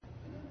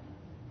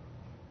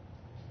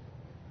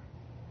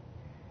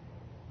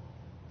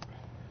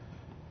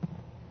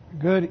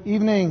Good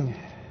evening.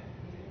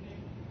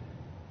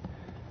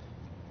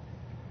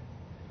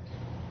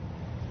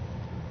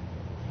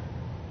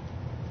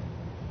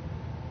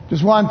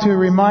 Just want to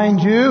remind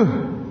you,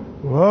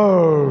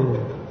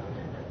 whoa,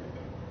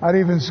 that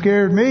even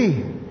scared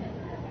me.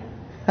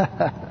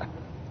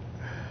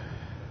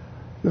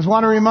 Just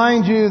want to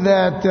remind you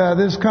that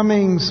this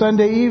coming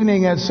Sunday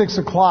evening at 6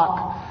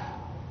 o'clock,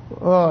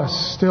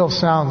 still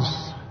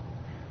sounds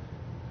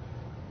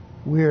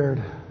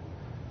weird.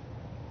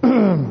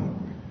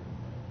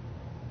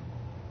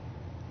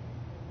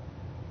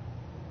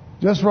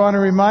 Just want to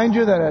remind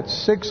you that at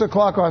 6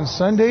 o'clock on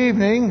Sunday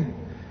evening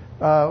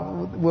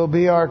will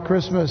be our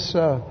Christmas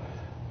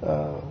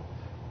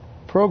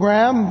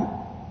program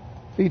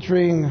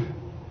featuring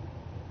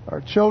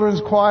our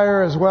children's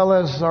choir as well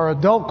as our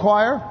adult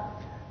choir.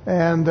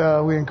 And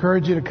we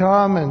encourage you to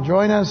come and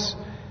join us,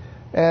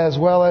 as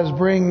well as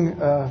bring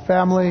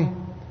family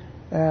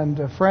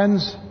and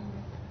friends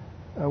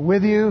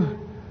with you,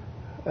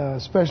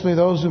 especially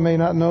those who may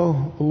not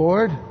know the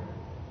Lord.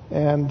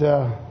 And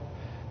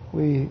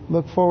we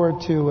look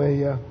forward to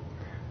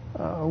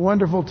a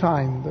wonderful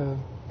time. The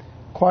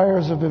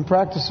choirs have been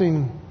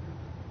practicing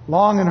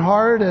long and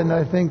hard, and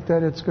I think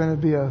that it's going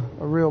to be a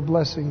real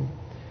blessing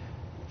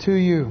to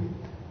you,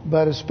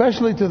 but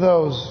especially to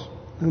those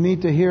who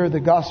need to hear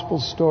the gospel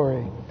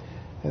story.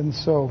 And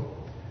so,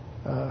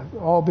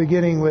 all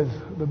beginning with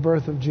the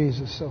birth of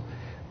Jesus. So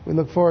we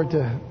look forward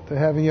to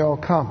having you all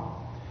come.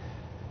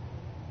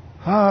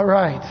 All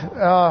right.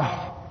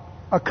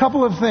 A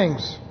couple of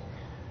things.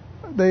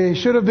 They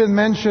should have been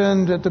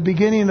mentioned at the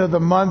beginning of the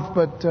month,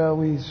 but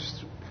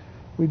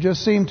we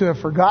just seem to have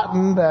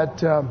forgotten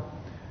that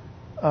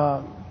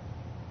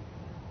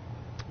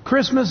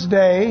Christmas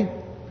Day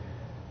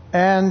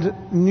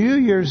and New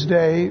Year's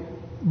Day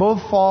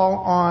both fall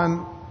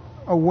on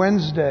a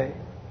Wednesday.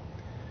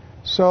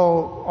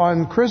 So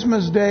on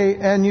Christmas Day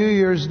and New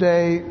Year's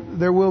Day,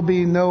 there will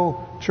be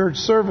no church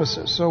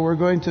services. So we're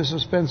going to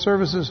suspend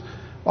services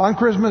on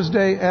Christmas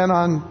Day and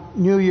on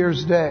New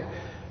Year's Day.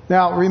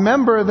 Now,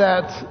 remember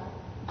that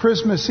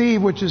Christmas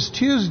Eve, which is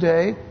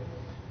Tuesday,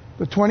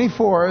 the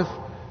 24th,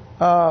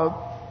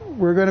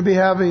 we're going to be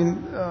having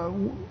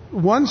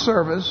one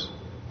service,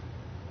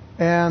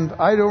 and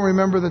I don't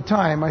remember the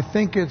time. I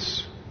think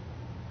it's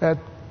at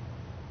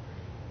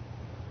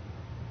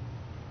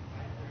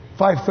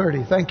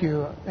 5:30. Thank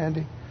you,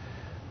 Andy.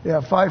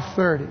 Yeah,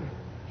 5:30.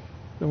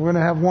 So we're going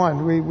to have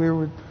one. We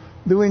were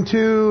doing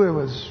two. It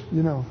was,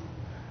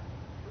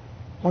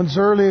 one's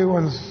early,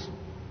 one's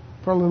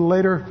probably a little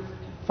later.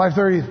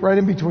 5:30, right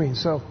in between.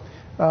 So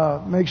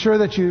make sure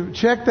that you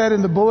check that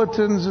in the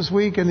bulletins this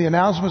week and the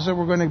announcements that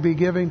we're going to be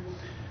giving.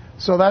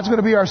 So that's going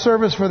to be our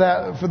service for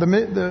that. For the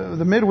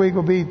midweek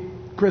will be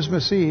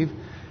Christmas Eve.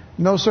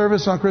 No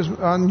service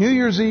on New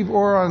Year's Eve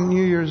or on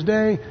New Year's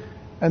Day.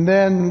 And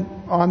then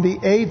on the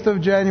 8th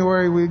of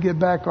January, we get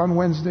back on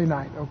Wednesday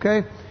night.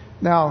 Okay?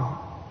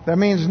 Now, that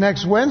means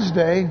next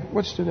Wednesday,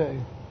 what's today?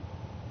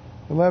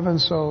 11,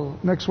 so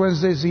next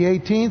Wednesday is the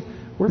 18th.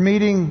 We're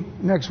meeting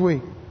next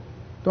week.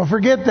 Don't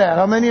forget that.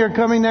 How many are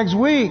coming next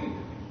week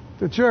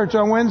to church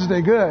on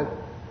Wednesday? Good.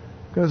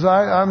 Because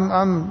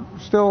I'm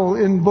still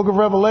in Book of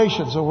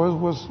Revelation, so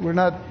we're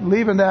not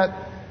leaving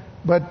that,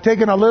 but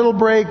taking a little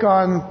break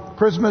on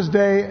Christmas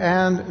Day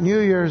and New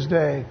Year's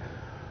Day.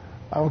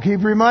 I will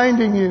keep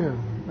reminding you.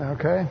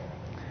 Okay?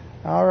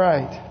 All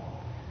right.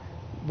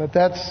 But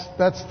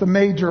that's the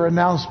major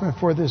announcement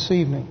for this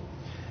evening.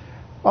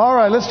 All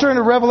right, let's turn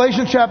to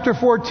Revelation chapter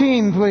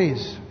 14,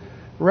 please.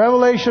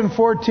 Revelation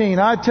 14.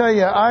 I tell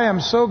you, I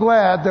am so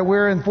glad that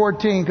we're in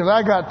 14, because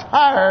I got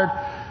tired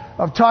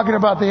of talking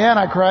about the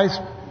Antichrist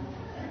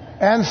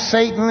and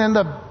Satan and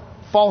the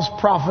false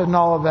prophet and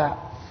all of that.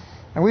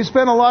 And we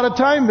spent a lot of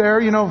time there,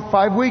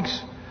 5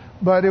 weeks,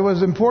 but it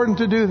was important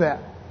to do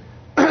that.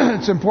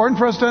 It's important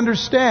for us to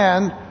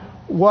understand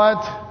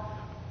what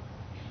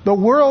the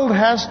world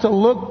has to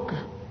look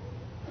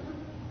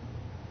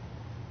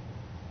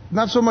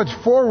not so much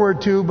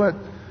forward to, but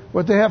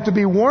what they have to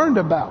be warned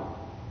about.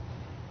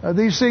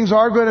 These things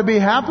are going to be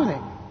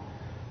happening.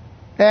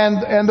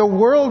 And the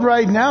world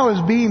right now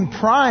is being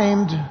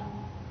primed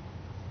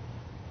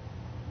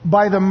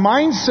by the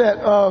mindset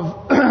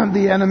of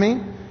the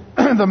enemy,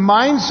 the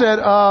mindset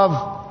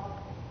of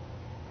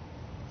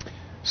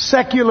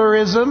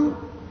secularism,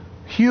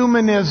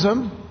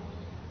 humanism,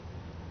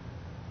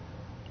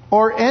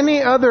 or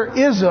any other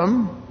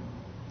ism,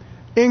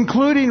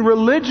 including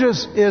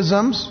religious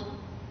isms,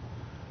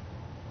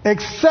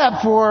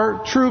 except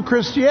for true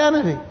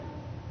Christianity.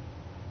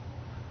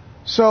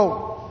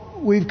 So,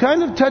 we've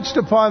kind of touched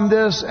upon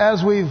this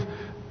as we've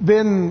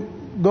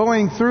been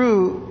going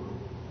through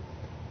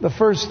the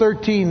first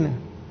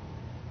 13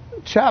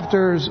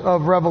 chapters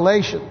of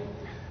Revelation.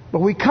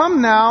 But we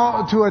come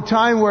now to a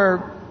time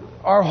where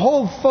our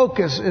whole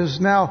focus is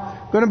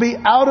now going to be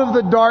out of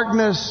the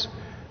darkness,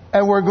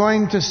 and we're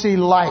going to see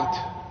light.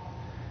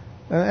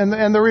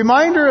 And the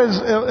reminder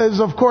is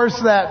of course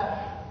that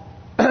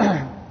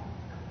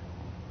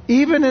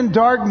even in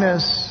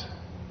darkness,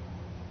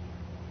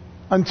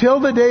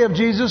 until the day of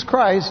Jesus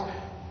Christ,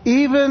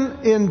 even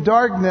in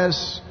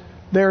darkness,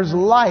 there's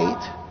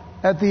light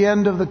at the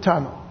end of the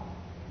tunnel.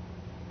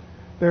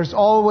 There's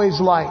always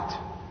light.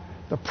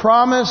 The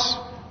promise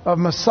of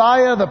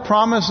Messiah, the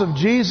promise of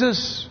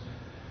Jesus,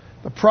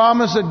 the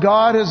promise that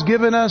God has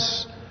given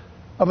us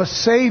of a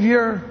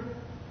Savior,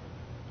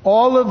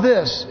 all of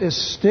this is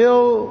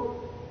still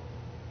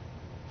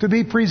to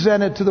be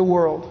presented to the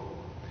world.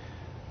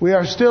 We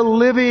are still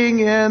living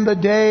in the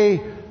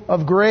day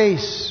of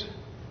grace.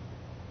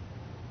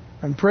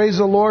 And praise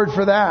the Lord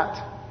for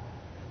that.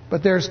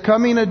 But there's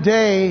coming a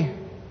day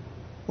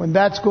when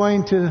that's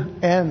going to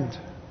end.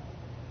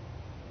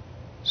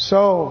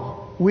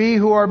 So, we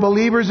who are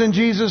believers in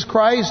Jesus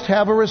Christ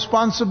have a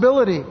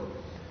responsibility.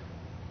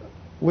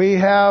 We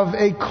have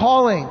a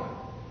calling.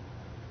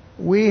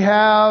 We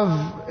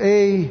have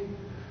a,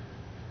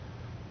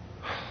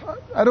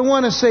 I don't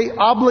want to say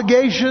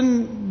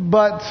obligation,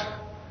 but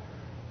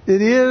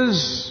it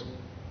is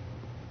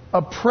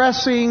a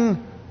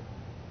pressing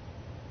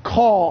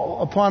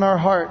call upon our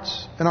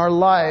hearts and our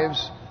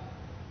lives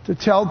to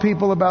tell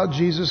people about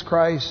Jesus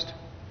Christ,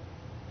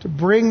 to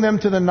bring them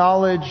to the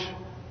knowledge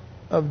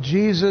of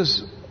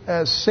Jesus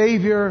as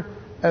Savior,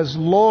 as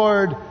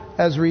Lord,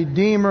 as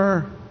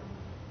Redeemer,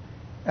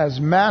 as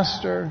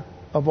Master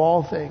of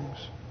all things.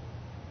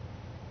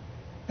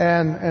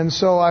 And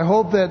so I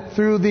hope that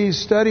through these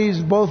studies,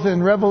 both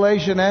in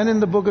Revelation and in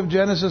the book of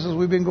Genesis, as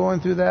we've been going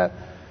through that,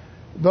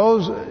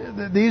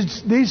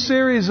 these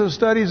series of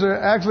studies are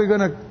actually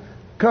going to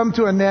come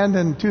to an end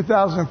in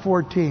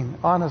 2014,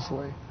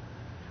 honestly.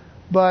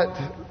 But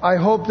I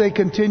hope they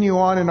continue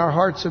on in our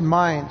hearts and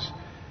minds.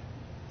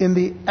 In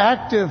the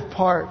active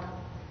part,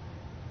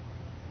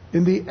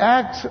 in the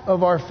act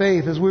of our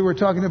faith, as we were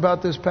talking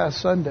about this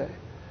past Sunday.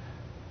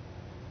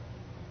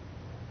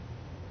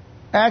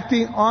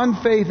 Acting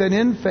on faith and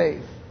in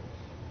faith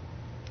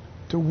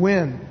to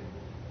win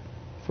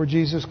for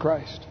Jesus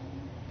Christ.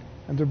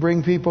 And to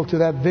bring people to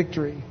that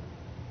victory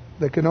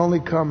that can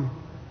only come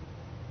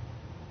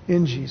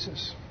in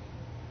Jesus.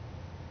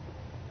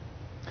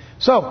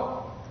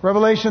 So,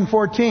 Revelation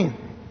 14.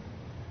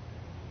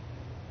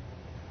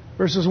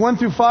 Verses 1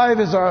 through 5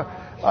 is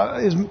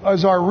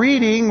our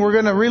reading. We're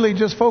going to really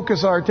just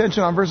focus our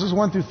attention on verses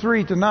 1 through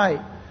 3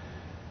 tonight.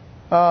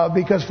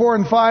 Because 4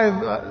 and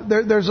 5,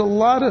 there's a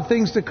lot of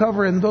things to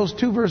cover in those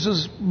two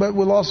verses, but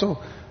we'll also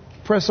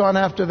press on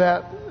after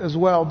that as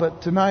well.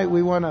 But tonight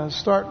we want to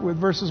start with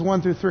verses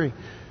 1 through 3.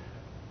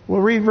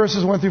 We'll read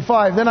verses 1 through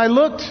 5. Then I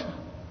looked,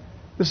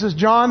 this is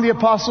John the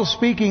Apostle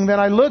speaking,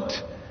 then I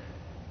looked,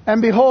 and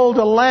behold,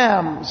 a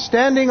Lamb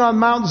standing on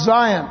Mount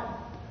Zion,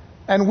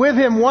 and with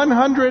him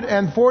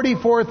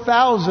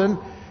 144,000,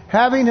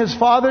 having his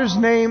Father's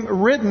name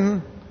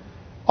written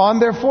on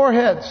their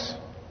foreheads.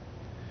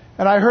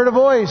 And I heard a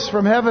voice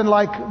from heaven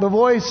like the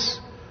voice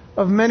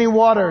of many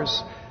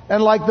waters,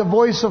 and like the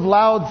voice of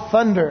loud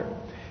thunder.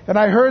 And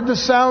I heard the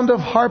sound of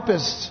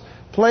harpists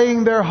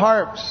playing their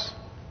harps.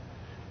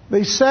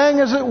 They sang,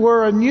 as it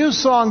were, a new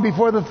song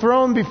before the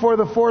throne, before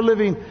the four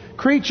living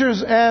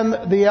creatures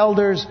and the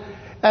elders.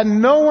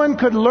 And no one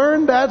could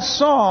learn that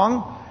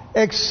song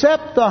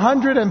except the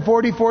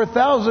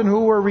 144,000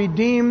 who were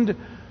redeemed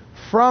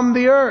from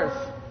the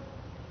earth.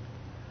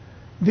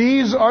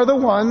 These are the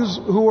ones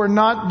who were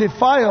not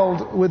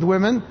defiled with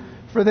women,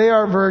 for they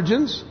are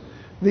virgins.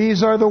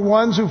 These are the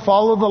ones who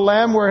follow the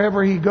Lamb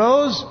wherever he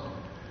goes.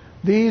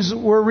 These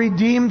were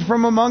redeemed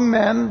from among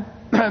men,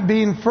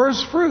 being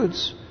first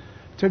fruits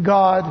to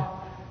God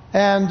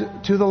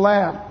and to the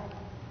Lamb.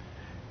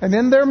 And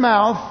in their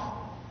mouth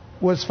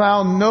was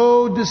found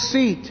no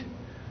deceit,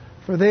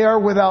 for they are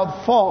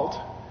without fault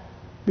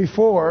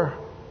before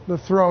the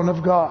throne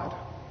of God.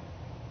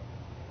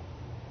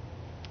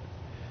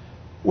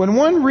 When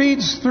one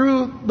reads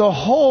through the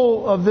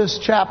whole of this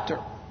chapter,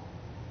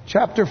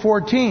 chapter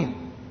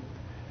 14,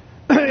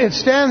 it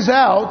stands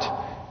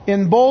out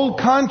in bold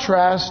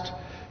contrast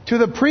to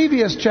the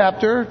previous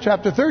chapter,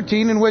 chapter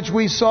 13, in which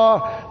we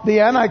saw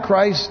the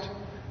Antichrist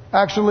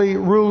actually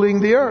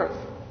ruling the earth.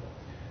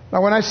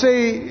 Now, when I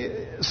say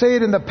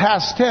it in the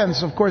past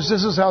tense, of course,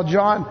 this is how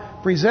John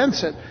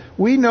presents it.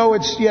 We know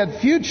it's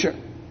yet future.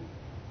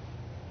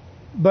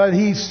 But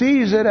he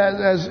sees it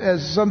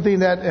as something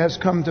that has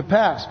come to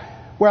pass.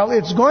 Well,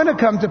 it's going to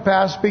come to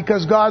pass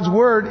because God's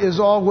Word is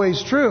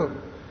always true.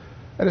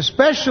 And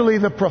especially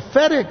the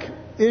prophetic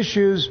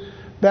issues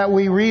that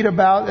we read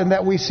about and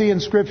that we see in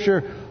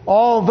Scripture,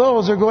 all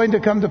those are going to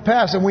come to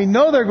pass. And we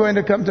know they're going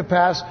to come to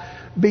pass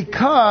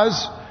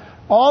because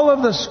all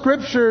of the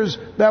Scriptures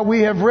that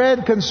we have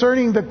read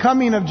concerning the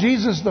coming of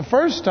Jesus the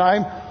first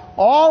time,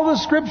 all the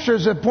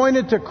Scriptures that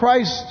pointed to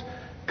Christ's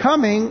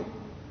coming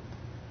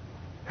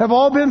have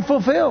all been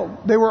fulfilled.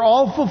 They were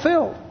all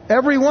fulfilled.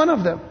 Every one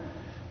of them.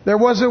 There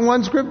wasn't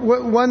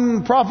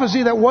one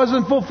prophecy that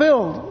wasn't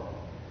fulfilled.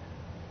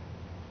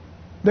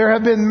 There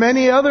have been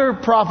many other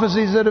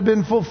prophecies that have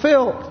been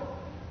fulfilled.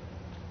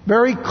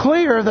 Very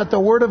clear that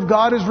the Word of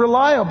God is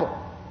reliable.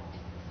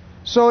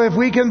 So if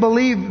we can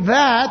believe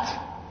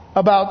that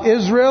about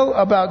Israel,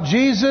 about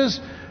Jesus,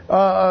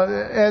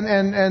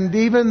 and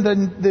even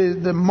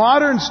the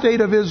modern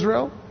state of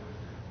Israel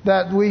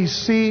that we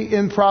see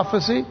in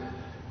prophecy,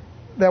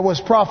 that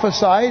was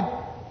prophesied.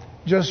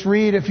 Just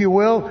read, if you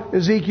will,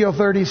 Ezekiel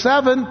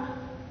 37,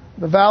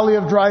 the valley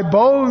of dry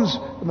bones,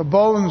 and the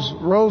bones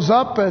rose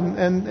up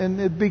and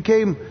it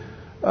became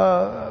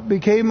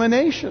a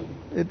nation.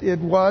 It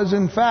was,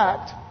 in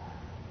fact,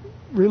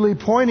 really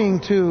pointing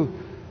to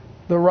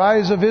the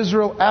rise of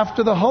Israel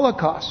after the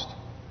Holocaust.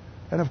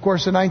 And of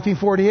course, in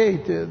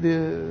 1948,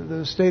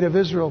 the state of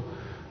Israel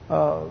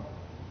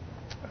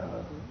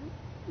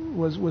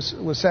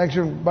was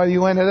sanctioned by the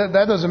UN.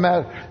 That doesn't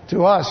matter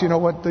to us,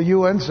 what the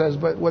UN says,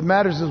 but what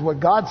matters is what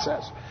God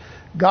says.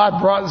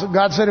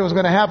 God said it was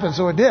going to happen,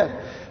 so it did.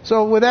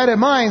 So with that in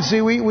mind,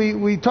 see,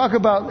 we talk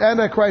about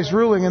Antichrist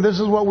ruling, and this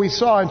is what we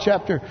saw in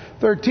chapter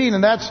 13,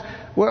 and that's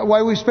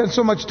why we spent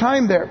so much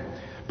time there.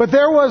 But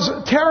there was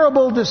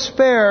terrible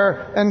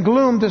despair and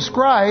gloom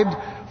described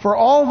for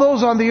all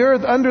those on the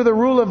earth under the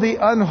rule of the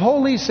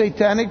unholy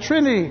satanic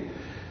trinity.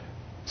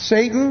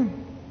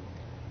 Satan,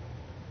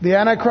 the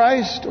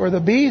Antichrist or the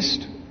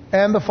beast,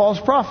 and the false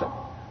prophet.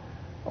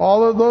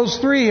 All of those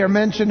three are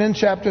mentioned in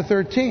chapter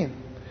 13.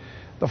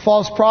 The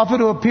false prophet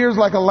who appears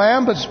like a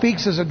lamb but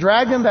speaks as a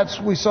dragon, that's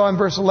what we saw in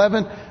verse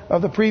 11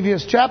 of the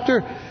previous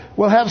chapter,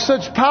 will have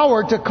such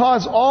power to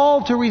cause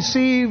all to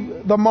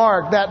receive the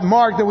mark, that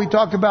mark that we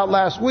talked about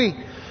last week.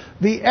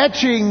 The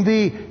etching,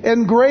 the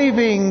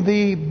engraving,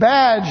 the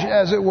badge,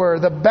 as it were,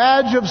 the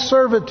badge of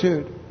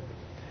servitude.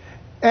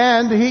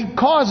 And he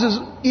causes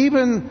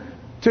even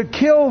to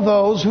kill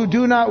those who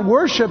do not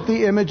worship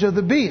the image of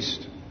the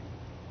beast,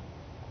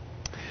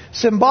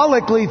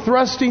 symbolically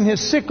thrusting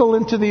his sickle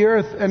into the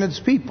earth and its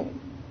people.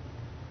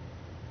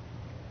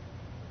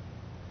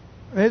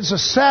 It's a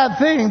sad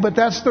thing, but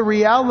that's the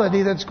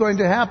reality that's going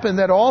to happen,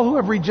 that all who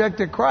have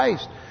rejected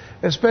Christ,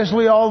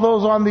 especially all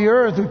those on the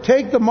earth who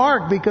take the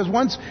mark, because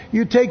once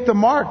you take the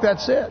mark,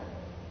 that's it.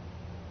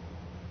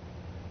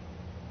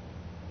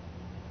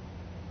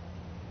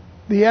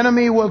 The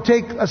enemy will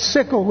take a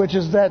sickle, which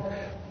is that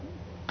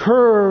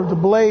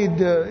curved blade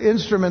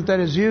instrument that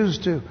is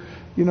used to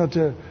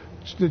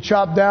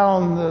chop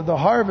down the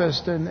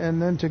harvest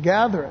and then to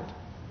gather it.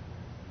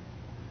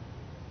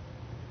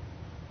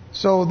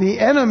 So the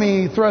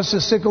enemy thrusts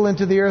a sickle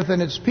into the earth and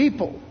its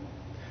people.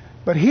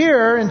 But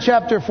here in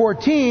chapter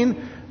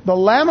 14, the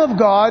Lamb of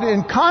God,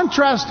 in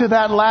contrast to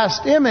that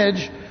last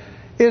image,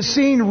 is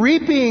seen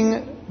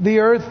reaping the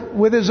earth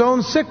with his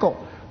own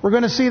sickle. We're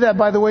going to see that,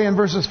 by the way, in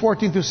verses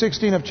 14 through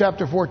 16 of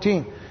chapter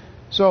 14.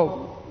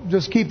 So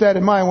just keep that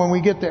in mind when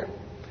we get there.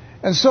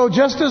 And so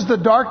just as the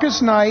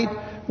darkest night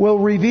will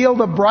reveal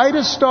the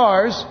brightest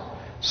stars,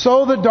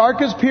 so the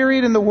darkest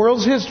period in the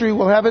world's history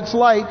will have its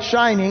light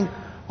shining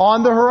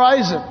on the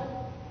horizon.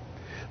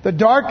 The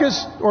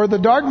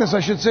darkness,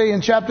 I should say,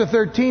 in chapter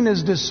 13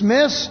 is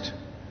dismissed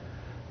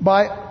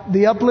by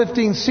the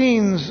uplifting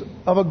scenes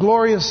of a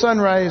glorious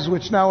sunrise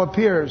which now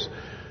appears.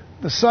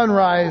 The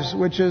sunrise,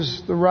 which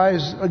is the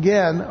rise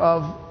again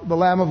of the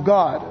Lamb of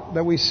God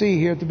that we see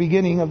here at the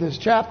beginning of this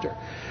chapter.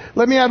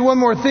 Let me add one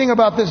more thing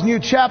about this new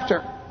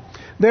chapter.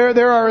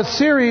 There are a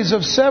series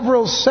of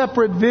several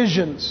separate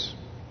visions,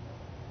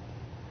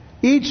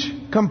 each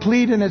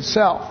complete in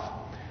itself.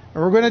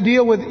 And we're going to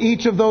deal with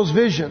each of those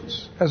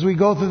visions as we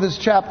go through this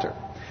chapter.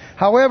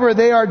 However,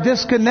 they are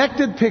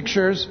disconnected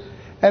pictures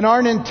and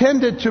aren't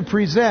intended to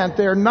present.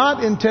 They are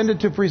not intended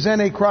to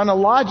present a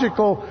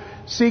chronological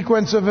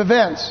sequence of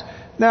events.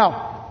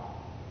 Now,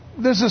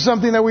 this is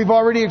something that we've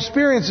already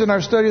experienced in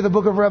our study of the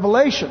book of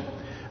Revelation.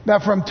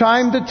 That from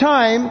time to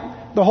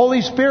time, the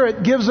Holy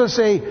Spirit gives us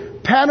a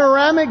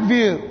panoramic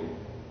view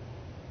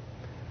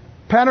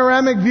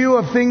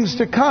of things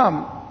to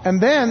come.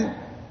 And then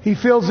He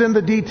fills in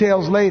the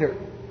details later.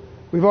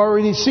 We've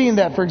already seen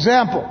that. For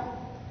example,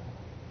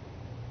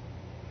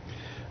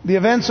 the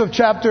events of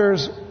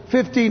chapters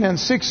 15 and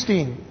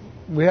 16.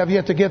 We have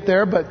yet to get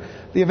there, but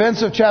the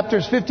events of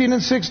chapters 15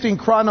 and 16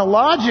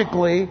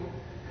 chronologically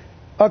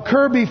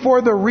occur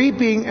before the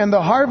reaping and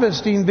the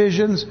harvesting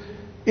visions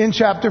in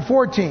chapter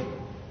 14.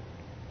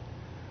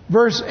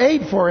 Verse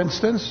 8, for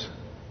instance,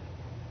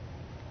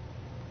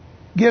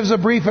 gives a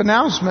brief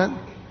announcement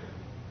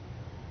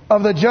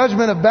of the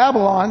judgment of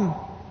Babylon,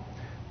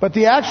 but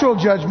the actual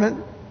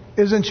judgment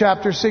is in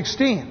chapter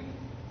 16.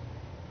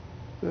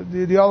 Do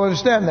you all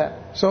understand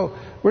that? So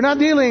we're not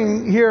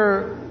dealing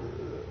here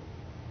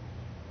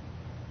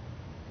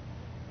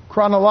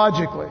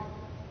chronologically.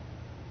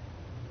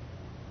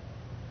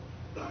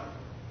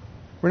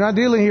 We're not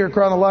dealing here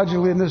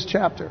chronologically in this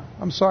chapter.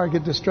 I'm sorry, I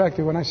get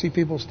distracted when I see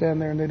people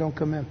stand there and they don't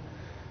come in.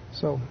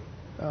 So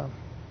let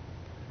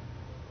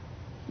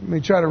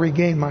me try to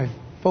regain my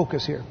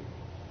focus here.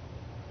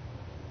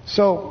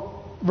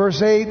 So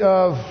verse 8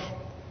 of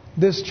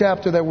this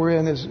chapter that we're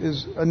in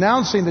is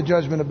announcing the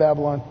judgment of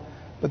Babylon,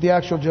 but the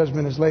actual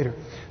judgment is later.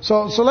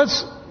 So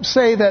let's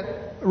say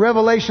that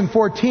Revelation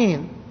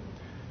 14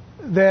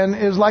 then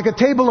is like a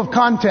table of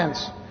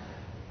contents.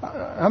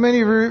 How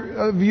many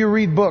of you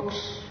read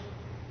books?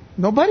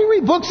 Nobody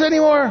read books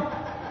anymore?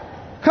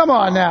 Come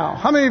on now.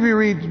 How many of you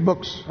read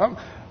books?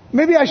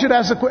 Maybe I should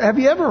ask a question. Have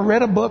you ever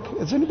read a book?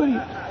 Has anybody?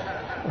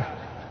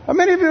 How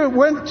many of you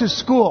went to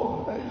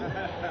school?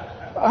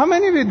 How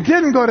many of you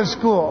didn't go to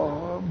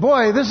school?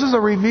 Boy, this is a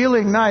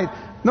revealing night.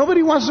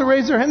 Nobody wants to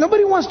raise their hand.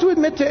 Nobody wants to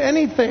admit to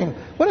anything.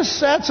 What a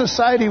sad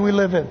society we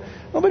live in.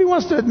 Nobody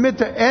wants to admit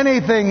to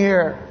anything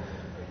here.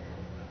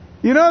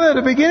 You know that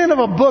at the beginning of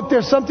a book,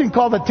 there's something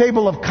called the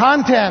table of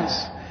contents.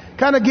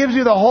 Kind of gives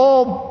you the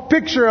whole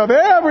picture of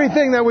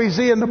everything that we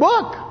see in the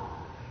book.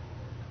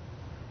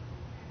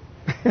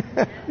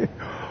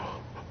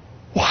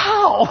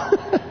 Wow!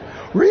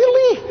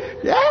 Really?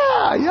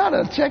 Yeah, you ought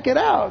to check it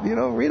out. You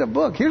know, read a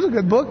book. Here's a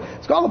good book.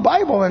 It's called the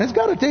Bible, and it's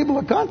got a table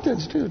of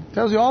contents too. It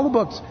tells you all the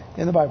books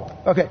in the Bible.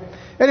 Okay.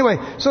 Anyway,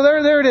 so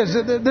there it is.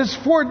 This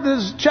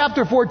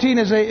chapter 14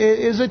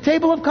 is a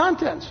table of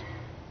contents,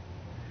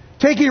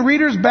 taking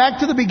readers back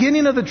to the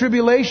beginning of the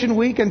tribulation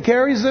week and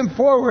carries them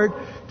forward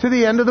to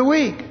the end of the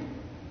week,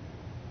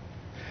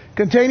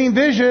 containing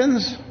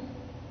visions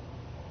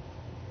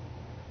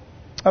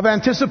of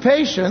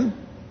anticipation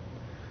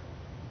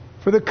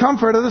for the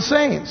comfort of the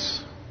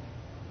saints.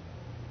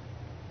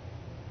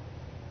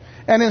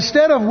 And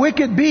instead of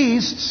wicked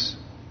beasts,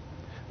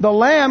 the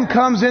Lamb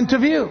comes into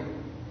view.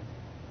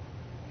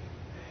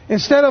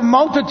 Instead of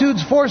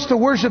multitudes forced to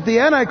worship the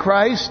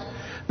Antichrist,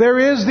 there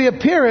is the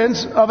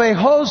appearance of a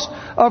host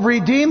of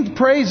redeemed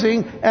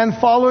praising and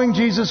following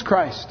Jesus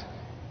Christ.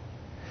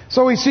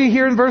 So we see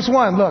here in verse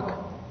 1, look.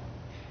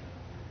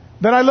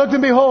 Then I looked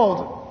and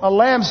behold, a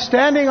Lamb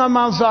standing on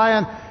Mount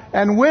Zion,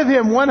 and with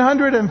him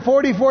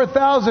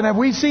 144,000. Have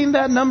we seen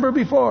that number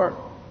before?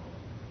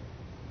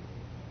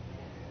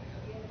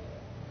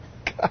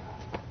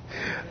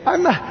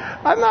 I'm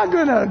not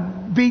going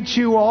to beat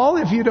you all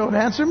if you don't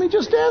answer me.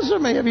 Just answer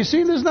me. Have you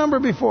seen this number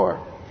before?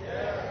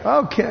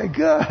 Okay,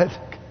 good.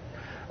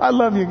 I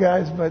love you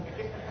guys, but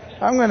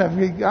I'm going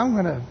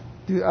to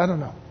do, I don't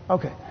know.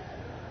 Okay.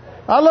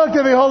 I looked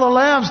and behold a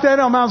Lamb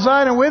standing on Mount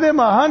Zion, and with him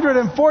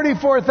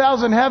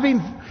 144,000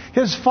 having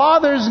his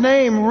Father's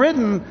name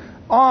written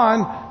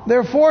on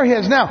their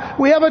foreheads. Now,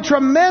 we have a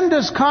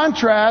tremendous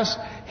contrast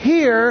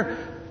here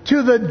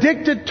to the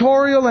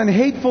dictatorial and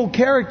hateful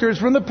characters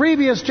from the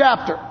previous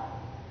chapter.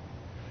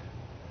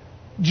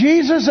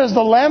 Jesus as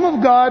the Lamb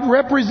of God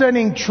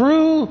representing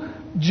true,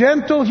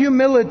 gentle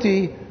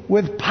humility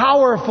with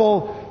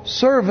powerful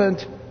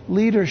servant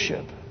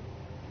leadership.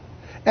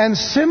 And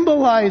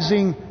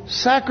symbolizing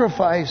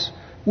sacrifice,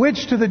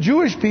 which to the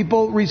Jewish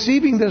people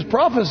receiving this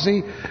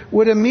prophecy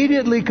would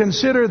immediately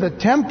consider the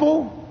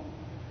temple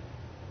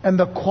and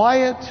the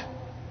quiet,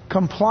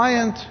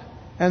 compliant,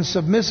 and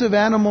submissive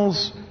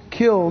animals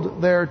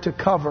killed there to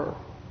cover,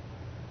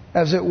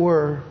 as it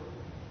were,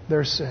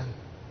 their sin.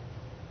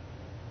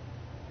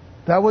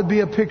 That would be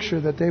a picture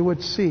that they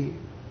would see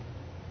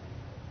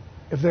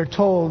if they're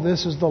told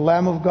this is the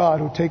Lamb of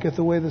God who taketh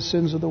away the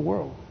sins of the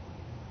world.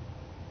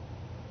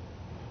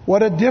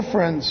 What a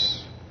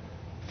difference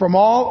from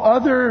all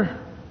other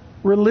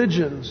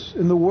religions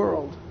in the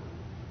world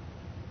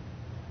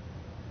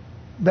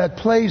that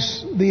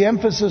place the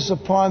emphasis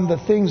upon the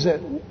things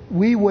that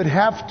we would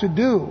have to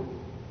do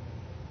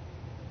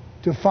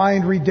to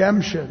find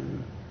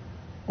redemption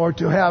or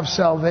to have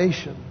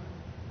salvation.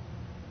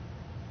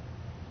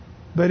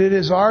 But it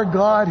is our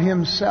God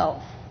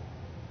Himself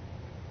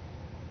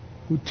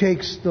who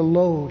takes the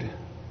load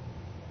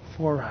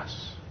for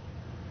us,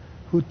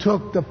 who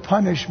took the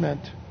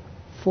punishment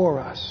for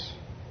us.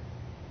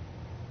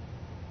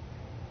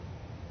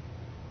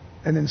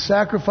 And in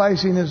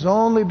sacrificing His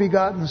only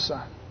begotten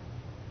Son,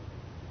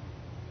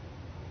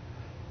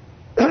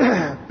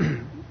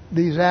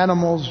 these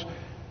animals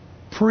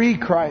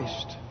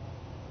pre-Christ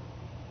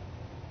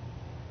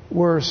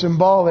were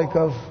symbolic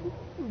of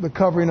the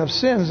covering of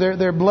sins.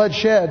 Their blood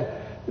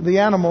shed, the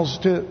animals,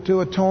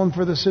 to atone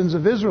for the sins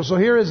of Israel. So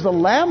here is the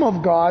Lamb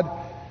of God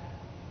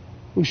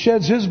who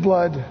sheds His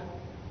blood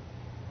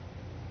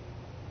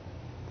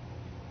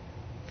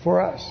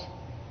for us.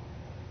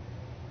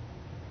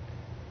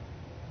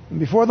 And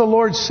before the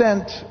Lord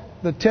sent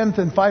the 10th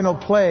and final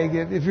plague,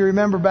 if you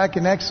remember back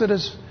in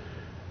Exodus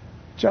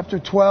chapter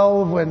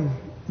 12, when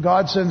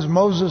God sends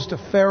Moses to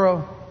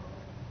Pharaoh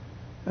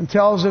and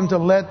tells him to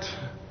let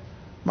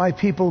my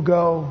people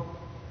go.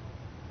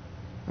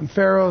 And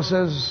Pharaoh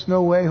says,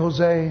 no way,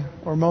 Jose,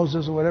 or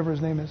Moses, or whatever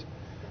his name is.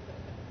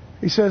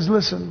 He says,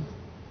 listen.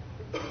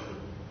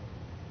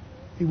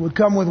 He would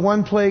come with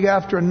one plague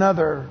after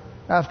another,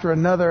 after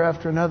another,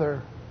 after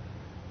another.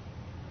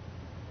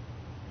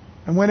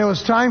 And when it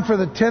was time for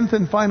the 10th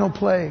and final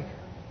plague,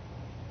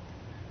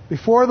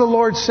 before the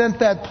Lord sent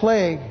that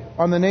plague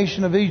on the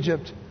nation of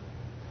Egypt,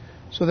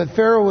 so that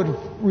Pharaoh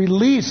would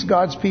release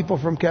God's people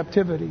from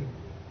captivity,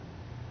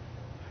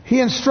 He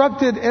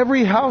instructed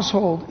every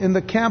household in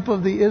the camp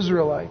of the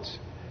Israelites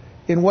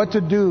in what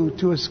to do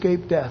to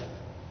escape death.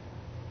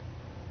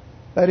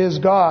 That is,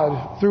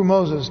 God, through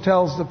Moses,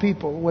 tells the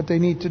people what they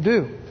need to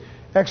do.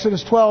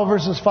 Exodus 12,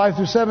 verses 5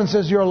 through 7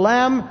 says, your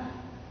lamb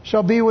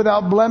shall be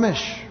without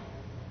blemish,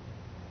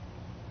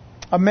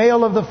 a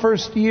male of the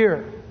first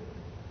year.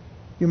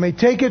 You may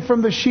take it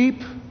from the sheep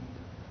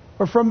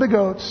or from the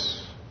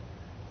goats.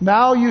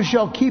 Now you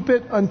shall keep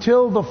it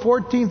until the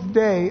 14th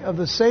day of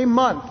the same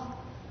month.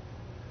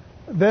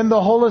 Then the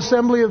whole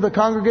assembly of the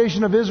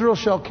congregation of Israel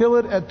shall kill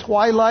it at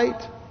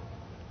twilight.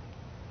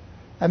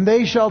 And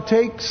they shall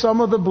take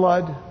some of the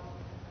blood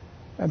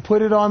and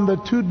put it on the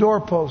 2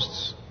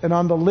 doorposts and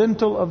on the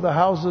lintel of the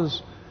houses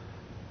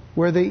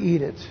where they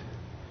eat it.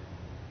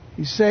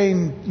 He's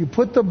saying you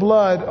put the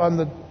blood on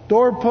the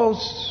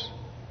doorposts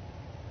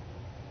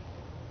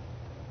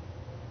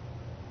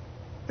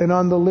and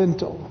on the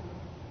lintel.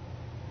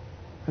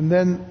 And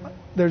then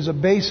there's a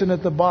basin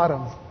at the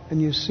bottom,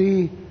 and you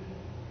see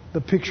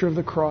the picture of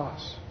the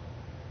cross.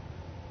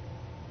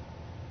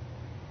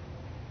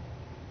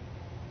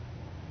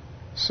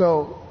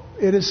 So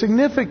it is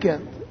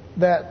significant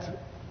that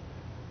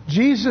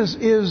Jesus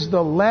is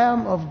the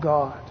Lamb of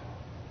God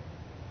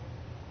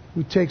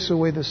who takes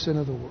away the sin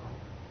of the world.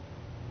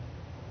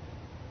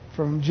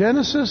 From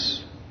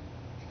Genesis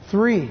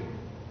 3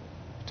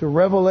 to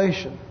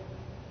Revelation,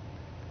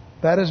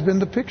 that has been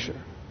the picture.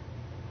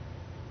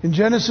 In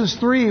Genesis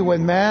 3,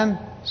 when man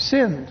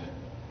sinned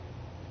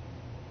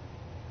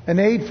and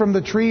ate from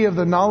the tree of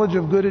the knowledge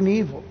of good and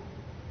evil,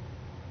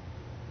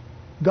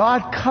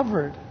 God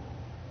covered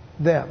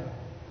them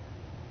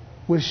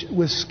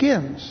with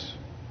skins.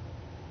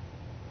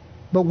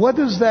 But what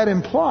does that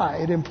imply?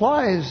 It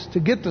implies to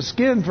get the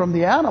skin from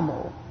the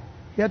animal,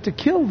 you had to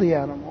kill the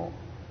animal,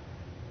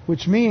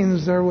 which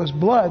means there was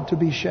blood to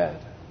be shed.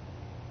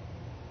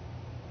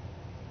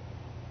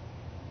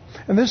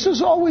 And this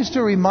is always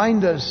to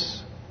remind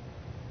us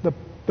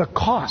the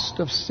cost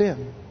of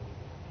sin.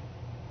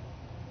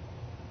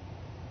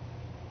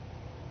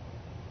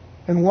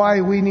 And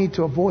why we need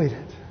to avoid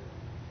it.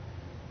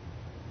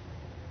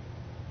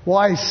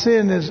 Why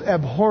sin is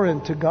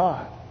abhorrent to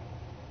God.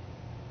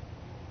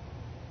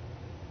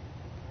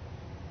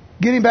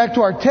 Getting back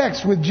to our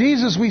text, with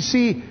Jesus we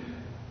see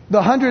the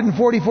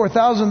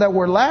 144,000 that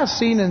were last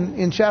seen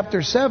in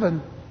chapter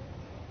 7,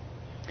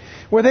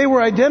 where they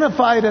were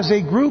identified as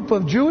a group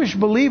of Jewish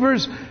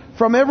believers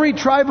from every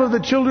tribe of the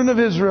children of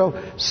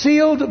Israel,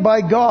 sealed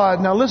by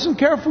God. Now listen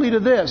carefully to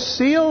this.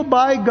 Sealed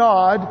by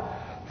God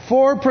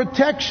for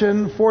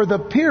protection for the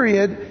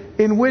period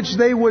in which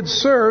they would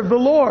serve the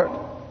Lord.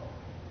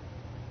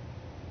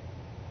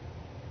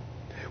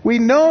 We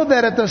know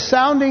that at the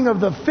sounding of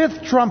the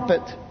 5th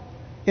trumpet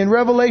in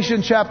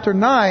Revelation chapter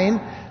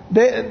 9,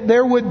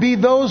 there would be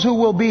those who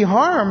will be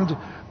harmed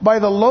by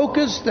the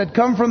locusts that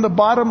come from the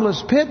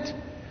bottomless pit,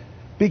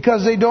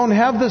 because they don't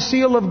have the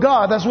seal of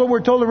God. That's what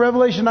we're told in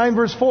Revelation 9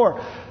 verse 4.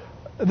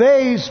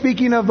 They,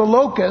 speaking of the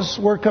locusts,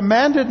 were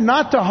commanded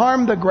not to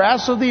harm the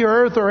grass of the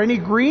earth or any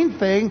green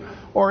thing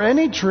or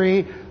any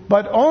tree,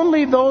 but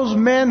only those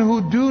men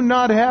who do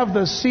not have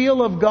the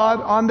seal of God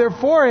on their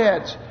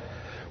foreheads.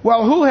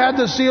 Well, who had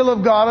the seal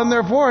of God on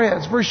their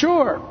foreheads? For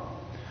sure.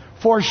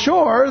 For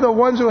sure, the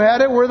ones who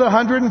had it were the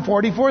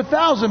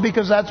 144,000,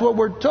 because that's what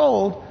we're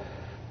told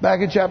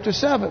back in chapter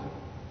 7.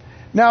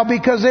 Now,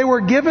 because they were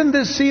given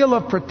this seal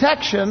of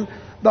protection,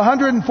 the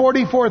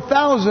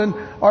 144,000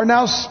 are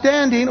now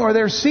standing, or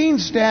they're seen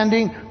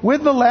standing,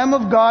 with the Lamb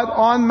of God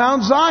on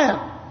Mount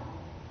Zion.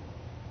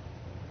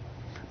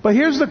 But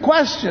here's the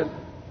question.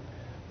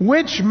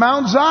 Which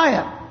Mount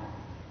Zion?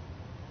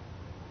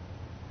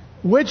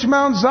 Which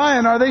Mount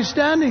Zion are they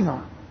standing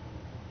on?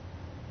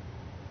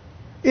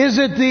 Is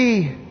it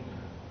the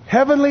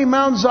heavenly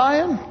Mount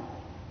Zion?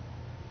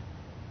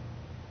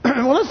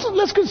 Well,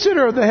 let's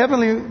consider the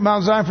heavenly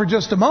Mount Zion for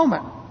just a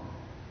moment.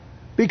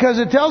 Because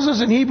it tells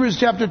us in Hebrews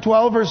chapter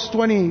 12, verse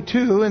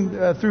 22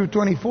 and through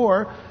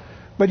 24,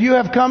 but you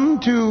have come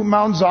to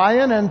Mount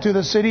Zion and to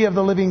the city of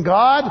the living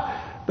God,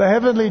 the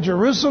heavenly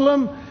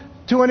Jerusalem,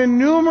 to an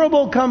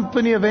innumerable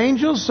company of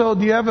angels. So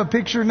do you have a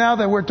picture now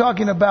that we're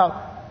talking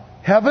about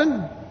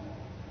heaven?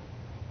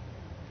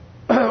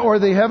 Or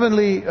the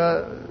heavenly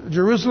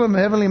Jerusalem, the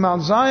heavenly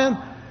Mount Zion,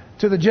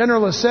 to the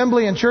general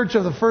assembly and church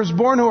of the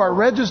firstborn who are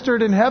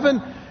registered in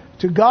heaven,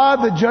 to God,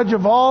 the judge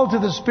of all, to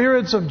the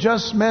spirits of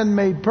just men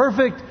made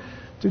perfect,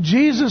 to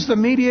Jesus, the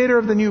mediator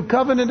of the new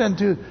covenant, and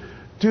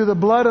to the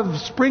blood of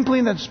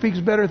sprinkling that speaks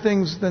better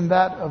things than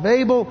that of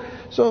Abel.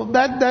 So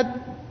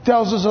that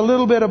tells us a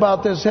little bit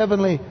about this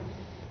heavenly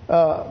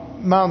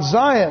Mount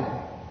Zion.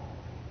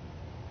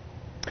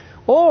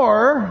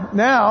 Or,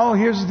 now,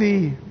 here's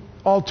the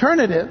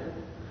alternative.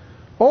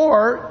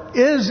 Or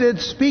is it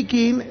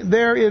speaking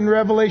there in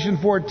Revelation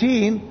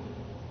 14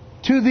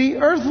 to the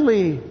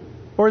earthly,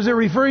 or is it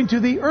referring to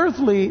the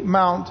earthly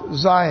Mount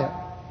Zion?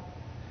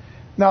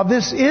 Now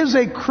this is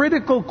a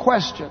critical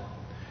question.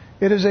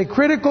 It is a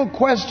critical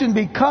question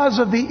because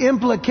of the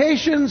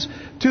implications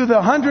to the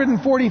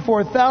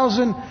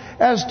 144,000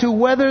 as to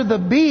whether the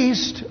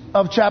beast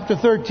of chapter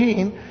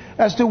 13,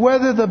 as to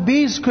whether the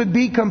beast could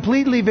be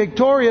completely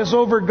victorious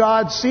over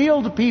God's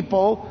sealed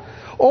people,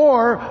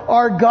 or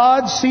are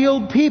God's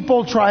sealed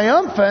people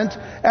triumphant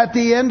at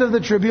the end of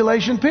the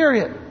tribulation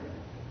period?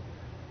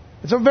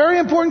 It's a very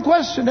important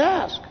question to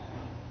ask.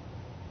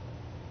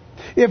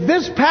 If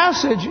this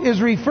passage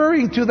is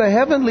referring to the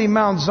heavenly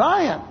Mount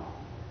Zion,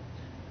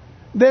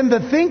 then the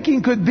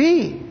thinking could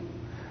be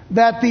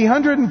that the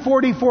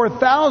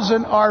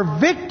 144,000 are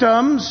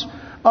victims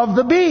of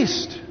the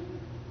beast.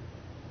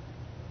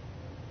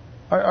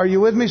 Are you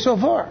with me so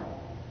far?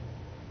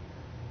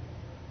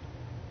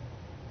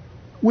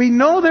 We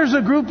know there's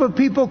a group of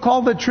people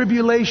called the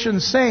tribulation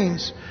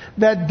saints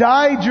that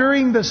die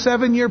during the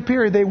 7-year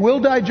period. They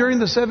will die during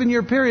the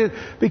 7-year period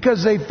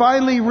because they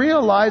finally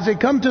realize, they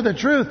come to the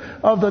truth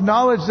of the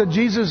knowledge that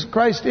Jesus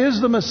Christ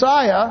is the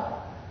Messiah.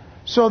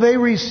 So they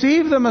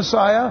receive the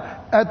Messiah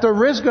at the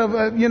risk of,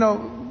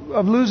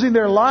 of losing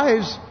their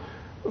lives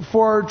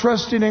for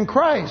trusting in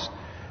Christ.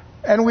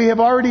 And we have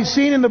already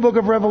seen in the book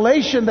of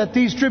Revelation that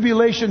these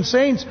tribulation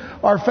saints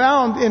are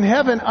found in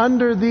heaven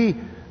under the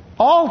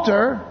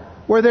altar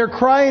where they're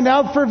crying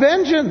out for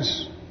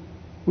vengeance.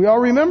 We all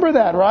remember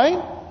that,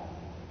 right?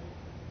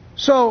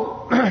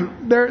 So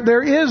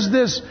there is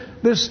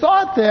this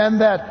thought then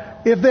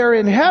that if they're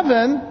in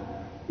heaven,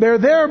 they're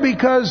there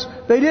because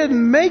they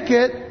didn't make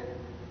it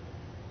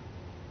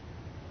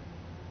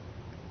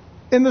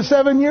in the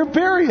 7-year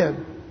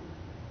period.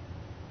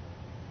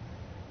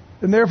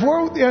 And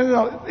therefore,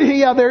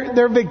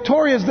 they're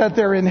victorious that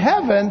they're in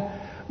heaven,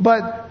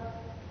 but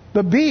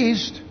the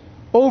beast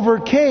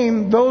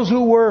overcame those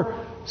who were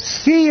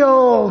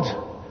sealed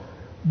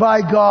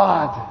by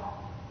God.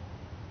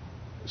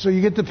 So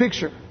you get the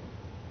picture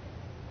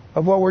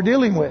of what we're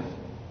dealing with.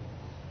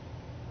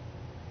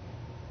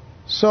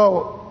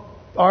 So,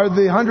 are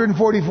the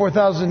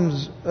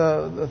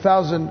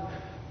 144,000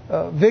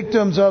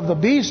 victims of the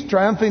beast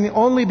triumphing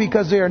only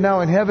because they are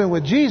now in heaven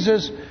with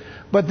Jesus?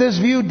 But this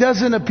view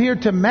doesn't appear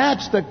to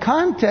match the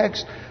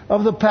context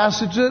of the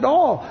passage at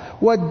all.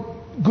 What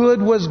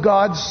good was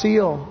God's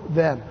seal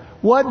then?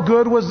 What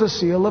good was the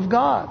seal of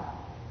God?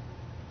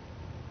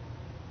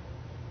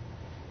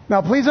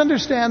 Now please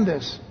understand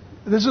this.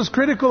 This is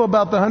critical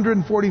about the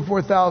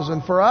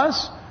 144,000. For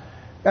us,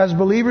 as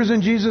believers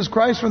in Jesus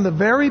Christ, from the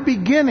very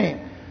beginning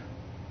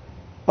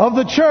of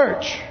the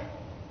church,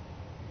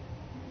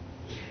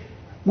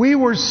 we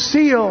were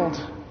sealed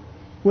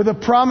with the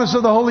promise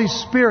of the Holy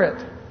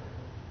Spirit.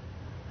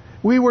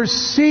 We were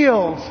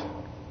sealed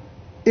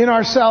in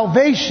our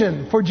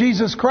salvation for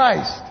Jesus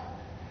Christ.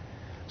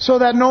 So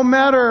that no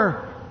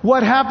matter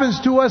what happens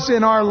to us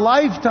in our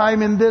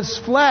lifetime in this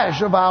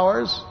flesh of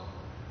ours,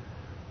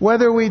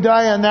 whether we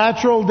die a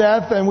natural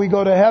death and we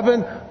go to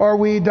heaven, or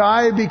we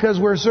die because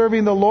we're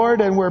serving the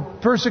Lord and we're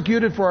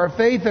persecuted for our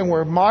faith and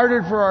we're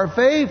martyred for our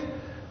faith,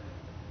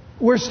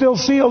 we're still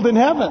sealed in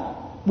heaven.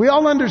 We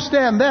all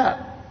understand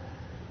that.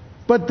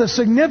 But the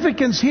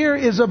significance here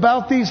is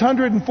about these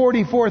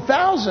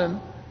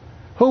 144,000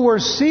 who were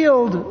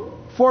sealed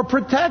for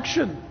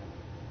protection.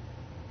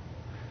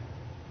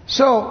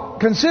 So,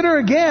 consider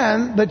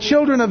again the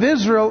children of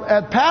Israel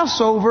at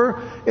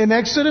Passover in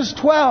Exodus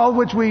 12,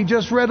 which we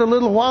just read a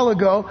little while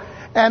ago.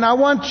 And I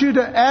want you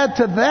to add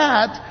to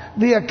that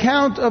the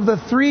account of the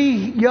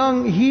 3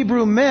 young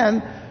Hebrew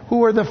men who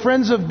were the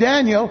friends of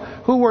Daniel,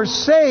 who were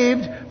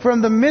saved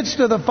from the midst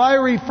of the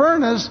fiery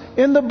furnace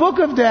in the book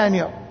of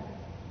Daniel.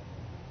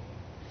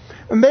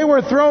 And they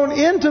were thrown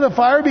into the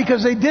fire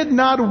because they did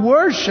not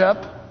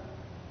worship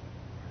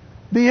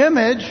the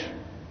image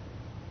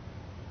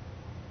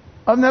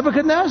of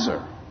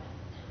Nebuchadnezzar.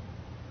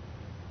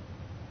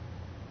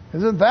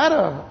 Isn't that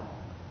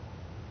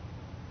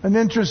an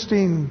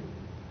interesting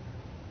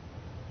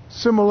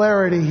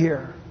similarity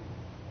here?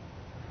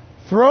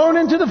 Thrown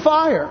into the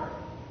fire.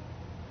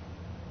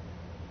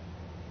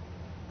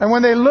 And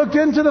when they looked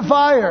into the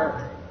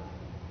fire,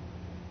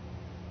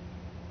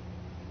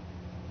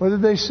 what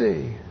did they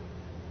see?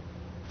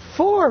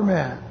 4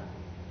 men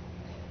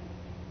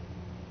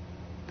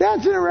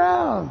dancing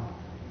around.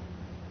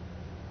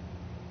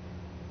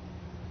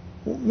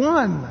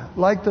 One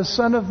like the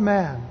Son of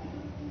Man.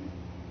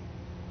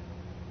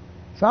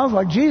 Sounds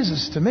like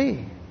Jesus to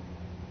me.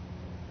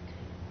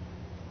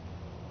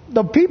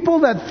 The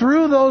people that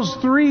threw those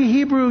 3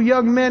 Hebrew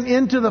young men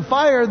into the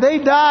fire, they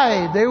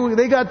died.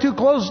 They got too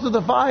close to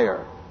the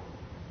fire.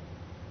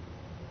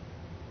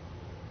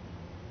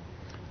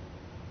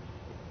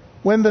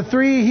 When the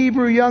 3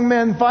 Hebrew young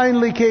men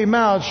finally came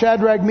out,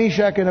 Shadrach,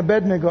 Meshach, and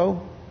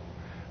Abednego,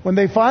 when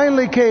they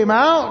finally came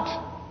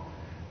out,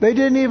 they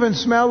didn't even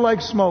smell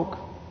like smoke.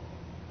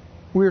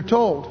 We're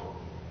told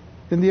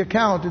in the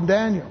account in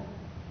Daniel.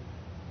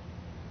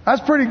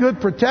 That's pretty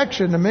good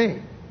protection to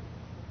me.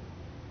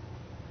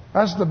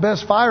 That's the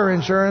best fire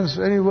insurance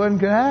anyone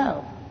can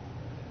have.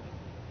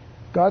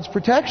 God's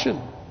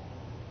protection.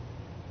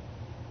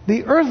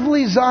 The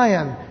earthly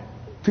Zion,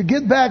 to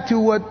get back to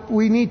what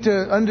we need to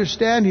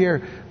understand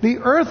here, the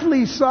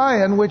earthly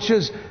Zion, which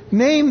is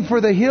named for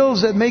the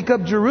hills that make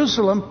up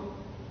Jerusalem,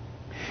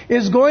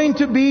 is going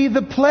to be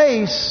the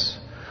place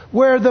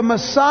where the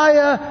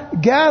Messiah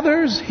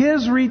gathers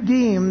His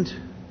redeemed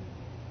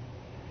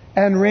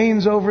and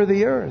reigns over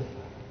the earth.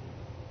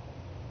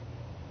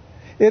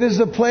 It is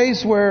the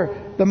place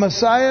where the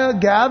Messiah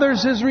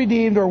gathers His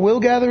redeemed, or will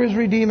gather His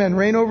redeemed and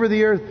reign over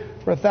the earth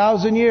for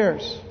 1,000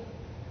 years.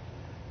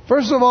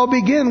 First of all,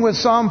 begin with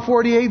Psalm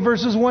 48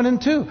 verses 1 and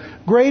 2.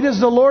 Great is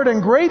the Lord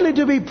and greatly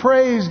to be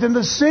praised in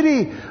the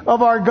city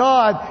of our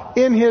God,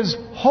 in His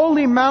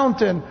holy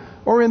mountain,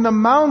 or in the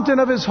mountain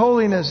of His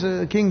holiness.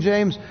 King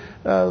James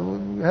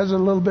has a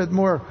little bit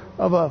more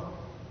of a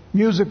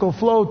musical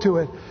flow to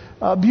it.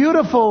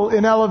 Beautiful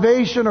in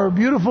elevation, or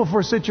beautiful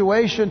for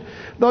situation.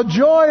 The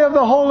joy of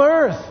the whole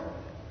earth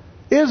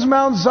is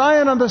Mount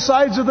Zion on the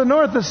sides of the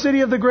north, the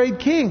city of the great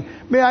King.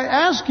 May I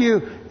ask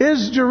you,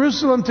 is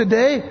Jerusalem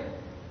today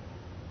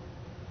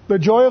the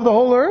joy of the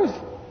whole earth?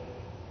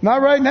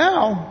 Not right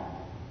now.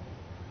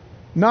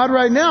 Not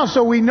right now.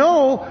 So we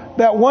know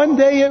that one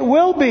day it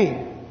will be.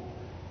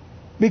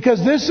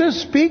 Because this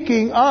is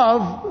speaking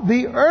of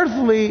the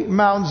earthly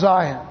Mount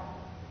Zion.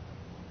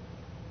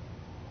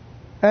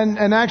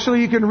 And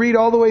actually you can read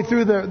all the way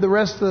through the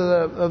rest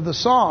of the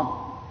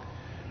psalm.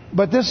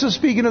 But this is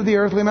speaking of the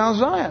earthly Mount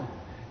Zion.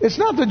 It's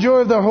not the joy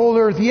of the whole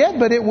earth yet,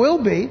 but it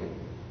will be.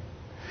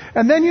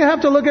 And then you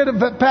have to look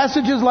at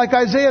passages like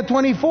Isaiah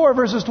 24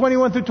 verses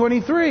 21 through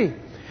 23.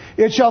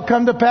 It shall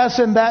come to pass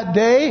in that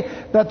day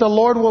that the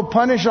Lord will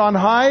punish on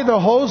high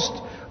the host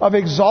of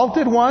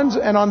exalted ones,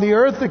 and on the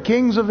earth the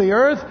kings of the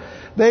earth.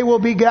 They will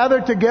be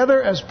gathered together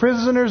as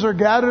prisoners are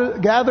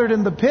gathered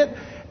in the pit,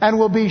 and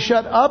will be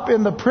shut up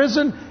in the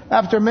prison.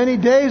 After many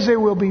days they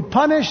will be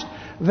punished.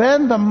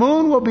 Then the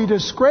moon will be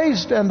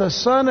disgraced and the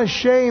sun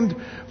ashamed,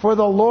 for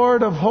the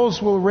Lord of hosts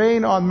will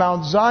reign on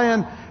Mount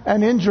Zion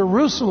and in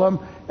Jerusalem,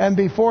 and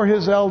before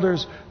His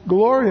elders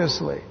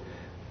gloriously.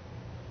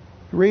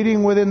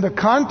 Reading within the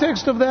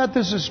context of that,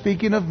 this is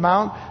speaking of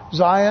Mount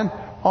Zion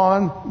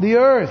on the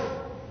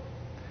earth.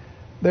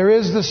 There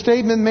is the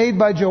statement made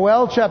by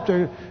Joel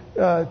chapter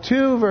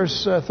 2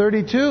 verse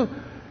 32.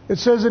 It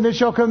says, and it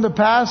shall come to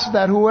pass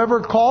that whoever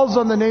calls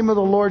on the name of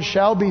the Lord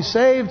shall be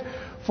saved.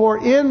 For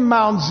in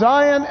Mount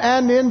Zion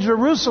and in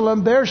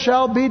Jerusalem there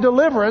shall be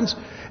deliverance,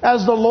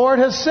 as the Lord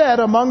has said,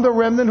 among the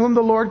remnant whom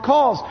the Lord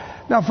calls.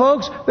 Now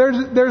folks,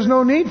 there's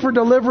no need for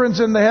deliverance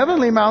in the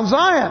heavenly Mount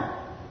Zion.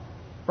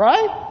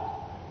 Right?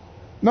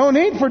 No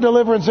need for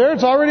deliverance there.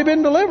 It's already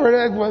been delivered.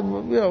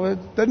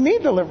 It doesn't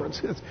need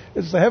deliverance.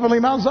 It's the heavenly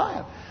Mount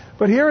Zion.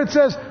 But here it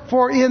says,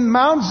 for in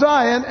Mount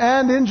Zion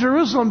and in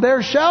Jerusalem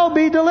there shall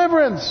be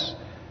deliverance,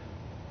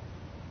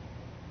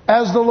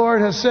 as the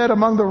Lord has said,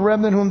 among the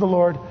remnant whom the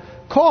Lord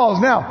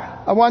calls.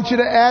 Now, I want you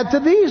to add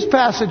to these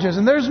passages,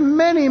 and there's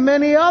many,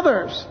 many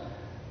others.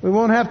 We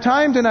won't have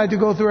time tonight to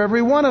go through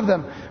every one of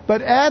them.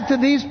 But add to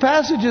these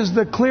passages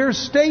the clear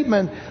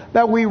statement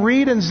that we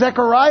read in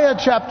Zechariah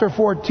chapter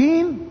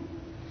 14.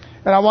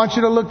 And I want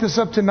you to look this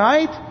up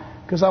tonight,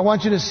 because I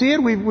want you to see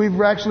it.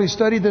 We've actually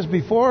studied this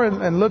before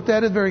and looked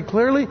at it very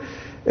clearly.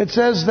 It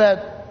says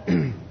that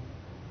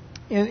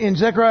in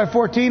Zechariah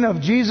 14 of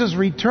Jesus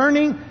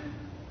returning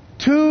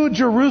to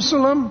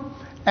Jerusalem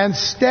and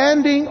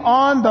standing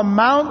on the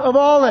Mount of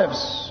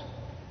Olives.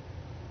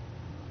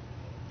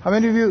 How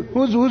many of you,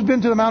 who's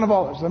been to the Mount of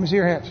Olives? Let me see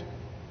your hands.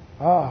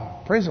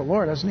 Praise the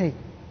Lord, that's neat.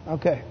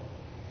 Okay.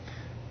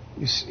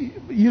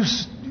 You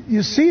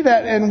see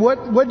that, and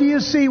what do you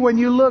see when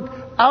you look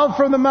out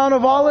from the Mount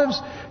of Olives?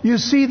 You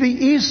see the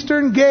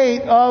eastern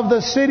gate of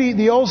the city,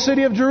 the old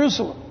city of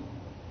Jerusalem.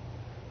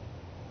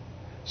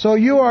 So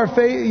you are,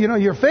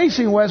 you're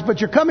facing west,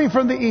 but you're coming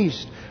from the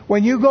east.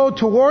 When you go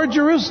toward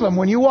Jerusalem,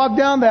 when you walk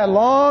down that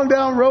long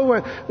down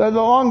road, the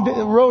long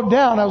road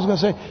down, I was going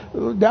to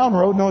say down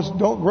road. No, it's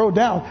don't road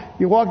down.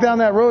 You walk down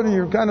that road and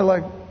you're kind of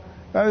like,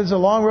 it's a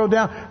long road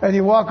down, and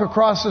you walk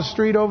across the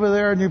street over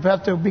there, and you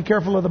have to be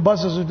careful of the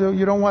buses.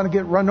 You don't want to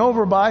get run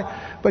over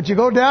by. But you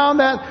go down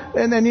that,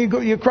 and then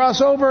you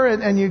cross over,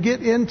 and you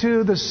get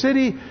into the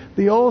city,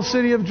 the old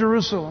city of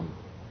Jerusalem.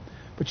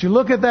 But you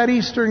look at that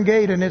eastern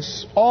gate, and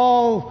it's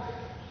all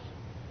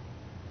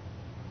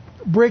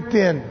bricked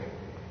in.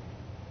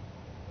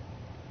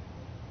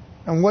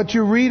 And what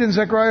you read in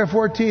Zechariah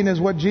 14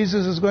 is what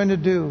Jesus is going to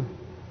do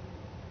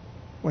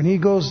when He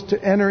goes to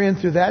enter in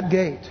through that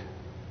gate.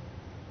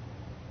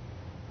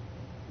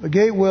 The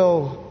gate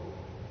will,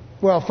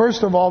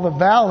 first of all, the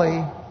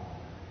valley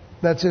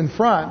that's in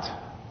front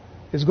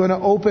is going to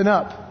open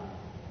up.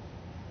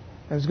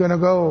 And it's going to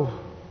go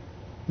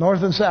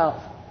north and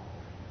south.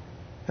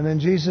 And then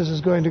Jesus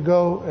is going to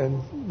go,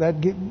 and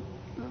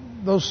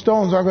those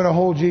stones are going to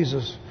hold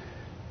Jesus.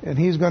 And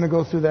He's going to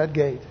go through that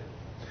gate.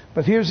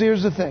 But here's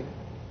the thing.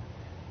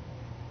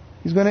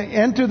 He's going to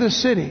enter the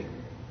city,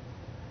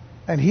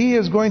 and He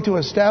is going to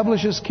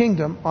establish His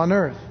kingdom on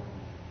earth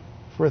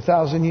for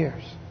 1,000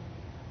 years.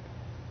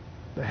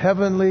 The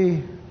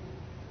heavenly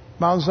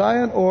Mount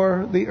Zion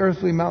or the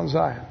earthly Mount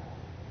Zion?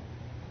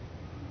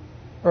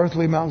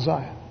 Earthly Mount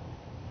Zion.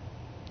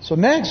 So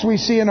next we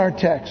see in our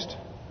text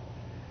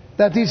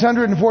that these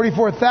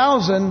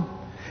 144,000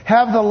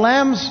 have the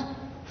Lamb's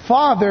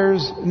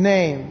father's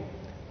name.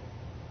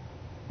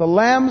 The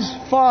Lamb's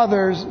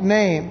father's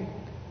name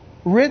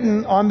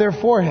written on their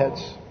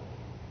foreheads.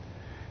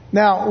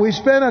 Now, we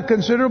spent a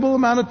considerable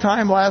amount of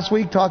time last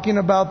week talking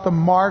about the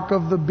mark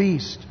of the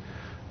beast.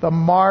 The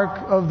mark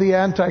of the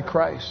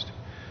Antichrist.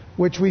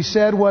 which we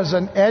said was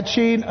an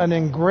etching, an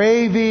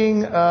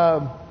engraving,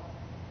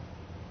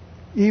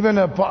 even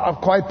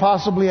quite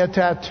possibly a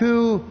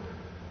tattoo.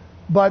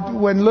 But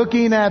when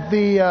looking at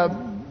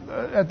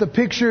the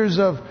pictures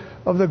of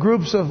the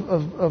groups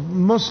of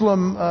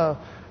Muslim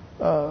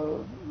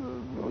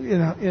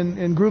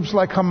in groups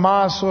like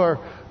Hamas or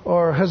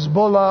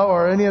Hezbollah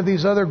or any of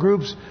these other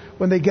groups,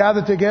 when they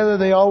gather together,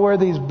 they all wear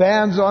these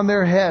bands on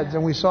their heads,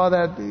 and we saw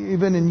that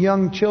even in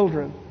young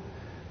children.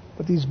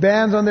 But these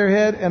bands on their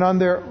head and on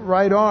their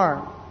right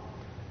arm,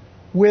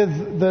 with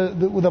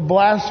the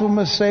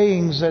blasphemous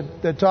sayings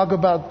that talk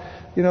about,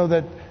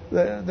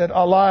 that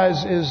Allah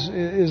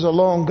is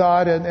alone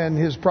God and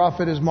His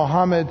prophet is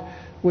Muhammad,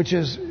 which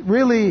is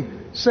really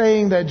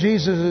saying that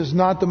Jesus is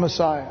not the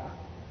Messiah.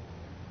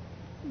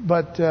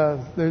 But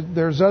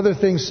there's other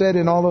things said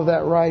in all of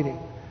that writing.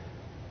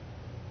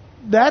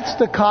 That's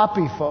the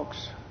copy,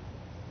 folks.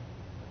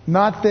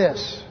 Not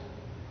this.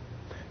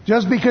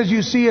 Just because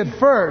you see it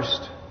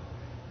first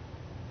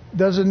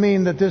doesn't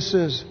mean that this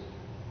is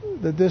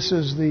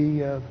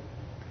the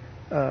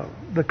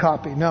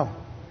copy. No.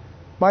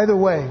 By the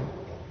way,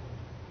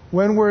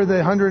 when were the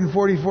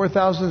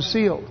 144,000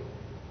 sealed?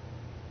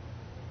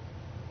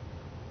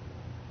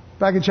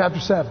 Back in chapter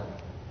 7.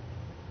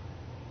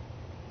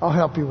 I'll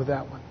help you with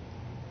that one.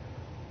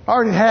 I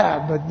already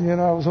had, but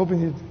I was hoping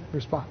you'd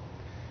respond.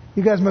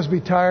 You guys must be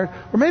tired.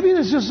 Or maybe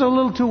it's just a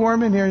little too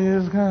warm in here and you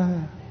just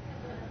kind of,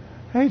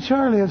 hey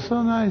Charlie, it's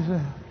so nice.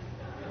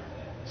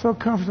 So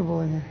comfortable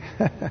in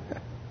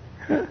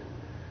here.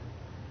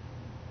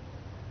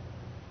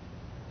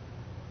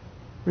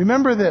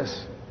 Remember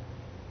this.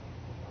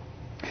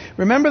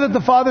 Remember that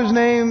the Father's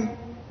name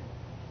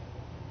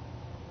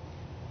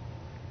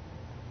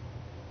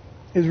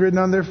is written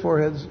on their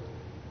foreheads.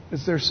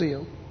 It's their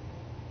seal.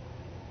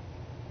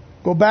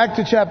 Go back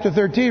to chapter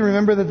 13.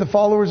 Remember that the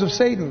followers of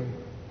Satan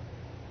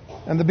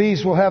and the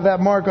beast will have that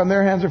mark on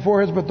their hands or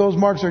foreheads, but those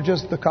marks are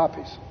just the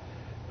copies.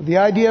 The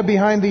idea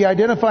behind the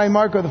identifying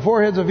mark of the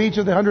foreheads of each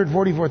of the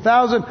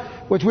 144,000,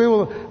 which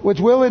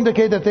will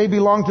indicate that they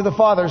belong to the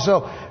Father.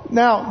 So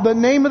now the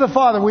name of the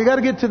Father, we got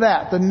to get to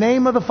that. The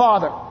name of the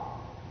Father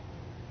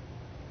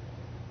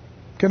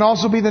can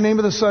also be the name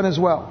of the Son as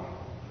well,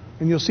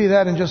 and you'll see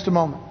that in just a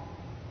moment.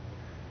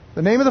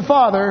 The name of the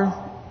Father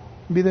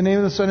can be the name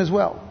of the Son as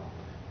well.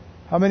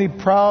 How many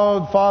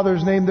proud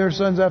fathers name their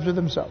sons after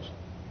themselves?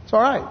 It's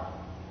all right.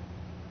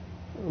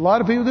 A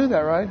lot of people do that,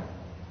 right?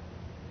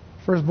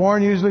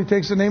 Firstborn usually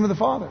takes the name of the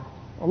father.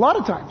 A lot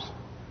of times.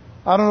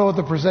 I don't know what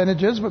the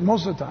percentage is, but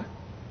most of the time.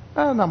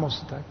 Not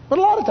most of the time, but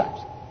a lot of times.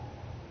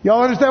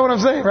 Y'all understand what I'm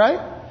saying, right?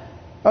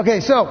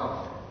 Okay,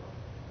 so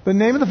the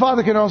name of the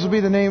Father can also be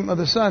the name of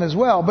the Son as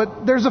well.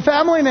 But there's a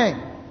family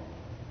name,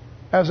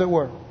 as it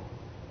were.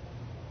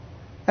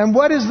 And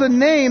what is the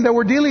name that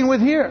we're dealing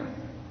with here?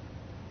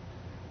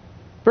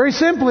 Very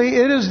simply,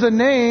 it is the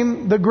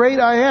name, the Great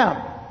I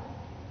Am.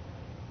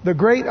 The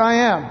Great I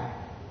Am.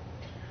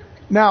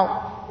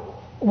 Now,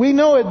 we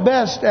know it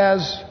best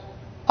as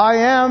I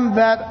am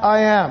that I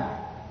am.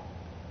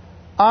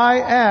 I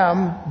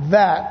am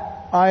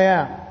that I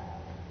am.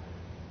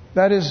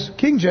 That is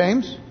King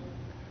James.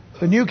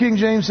 The New King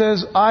James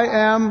says, I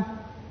am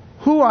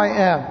who I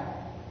am.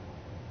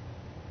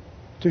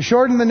 To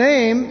shorten the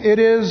name, it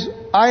is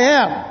I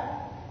am.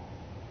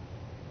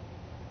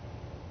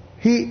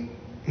 He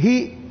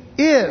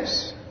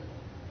is,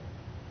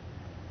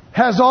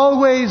 has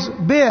always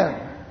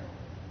been,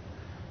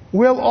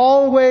 will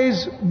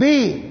always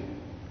be.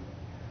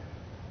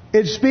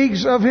 It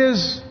speaks of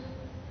His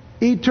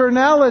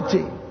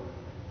eternality.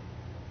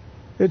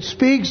 It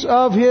speaks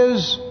of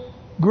His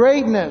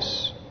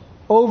greatness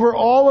over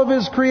all of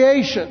His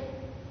creation.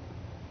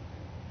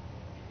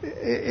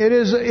 It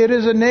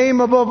is a name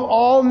above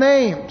all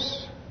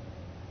names.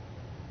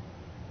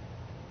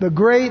 The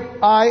Great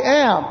I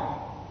Am.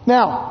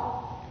 Now,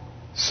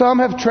 some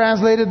have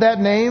translated that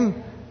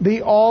name,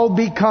 the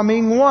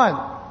All-Becoming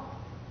One.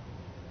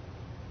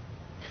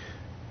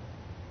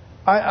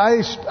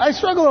 I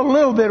struggle a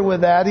little bit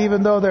with that,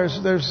 even though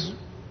there's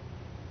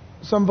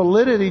some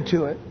validity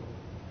to it.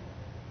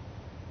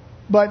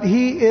 But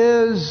He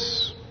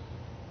is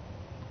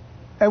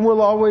and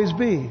will always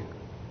be,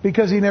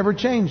 because He never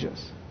changes.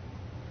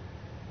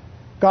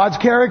 God's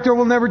character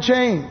will never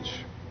change.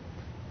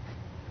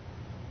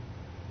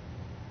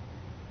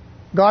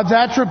 God's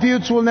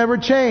attributes will never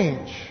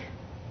change.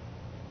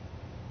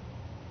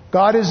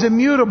 God is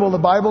immutable. The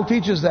Bible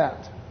teaches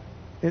that.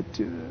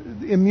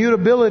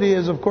 Immutability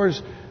is, of course,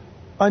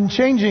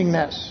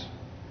 unchangingness.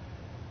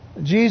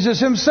 Jesus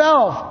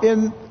Himself,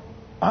 in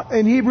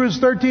Hebrews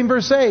 13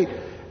 verse 8,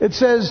 it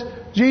says,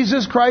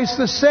 Jesus Christ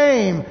the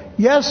same,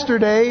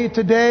 yesterday,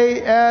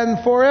 today,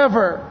 and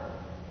forever.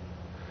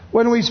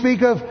 When we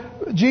speak of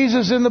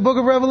Jesus in the book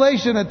of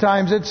Revelation at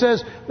times, it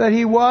says that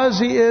He was,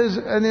 He is,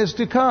 and is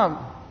to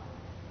come.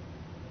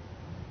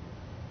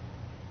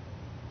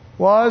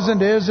 Was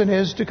and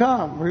is to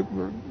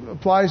come.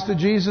 Applies to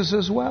Jesus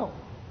as well.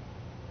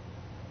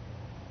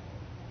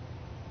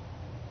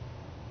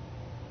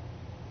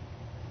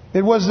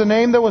 It was the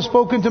name that was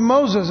spoken to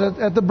Moses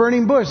at the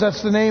burning bush.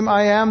 That's the name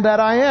I am that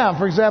I am.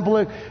 For example,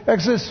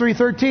 Exodus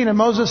 3:13, and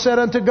Moses said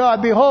unto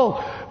God,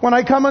 Behold, when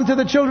I come unto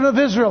the children of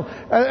Israel,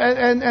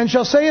 and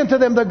shall say unto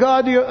them, The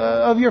God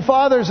of your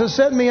fathers has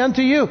sent me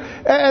unto you.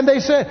 And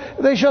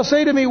they shall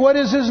say to me, What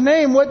is his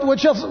name? What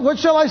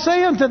shall I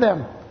say unto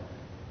them?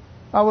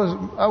 I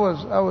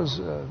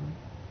was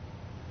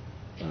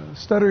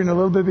stuttering a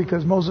little bit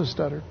because Moses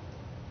stuttered.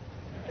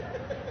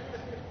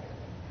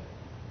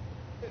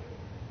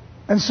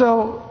 And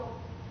so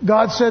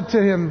God said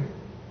to him,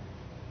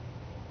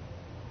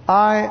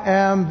 I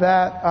am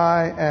that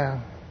I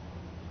am.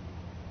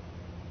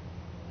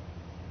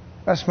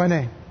 That's my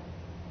name.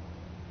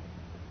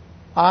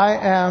 I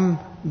am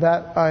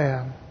that I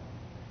am.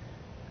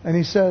 And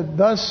he said,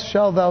 Thus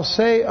shalt thou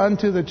say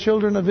unto the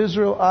children of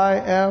Israel, I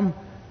am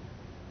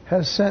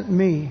has sent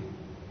me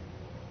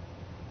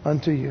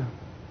unto you.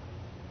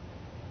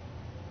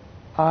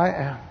 I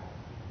am.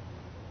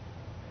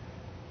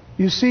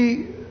 You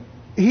see,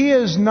 He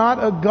is not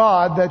a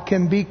God that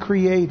can be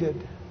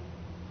created.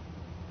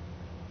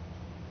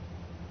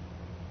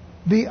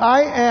 The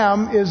I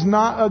am is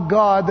not a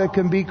God that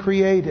can be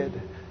created.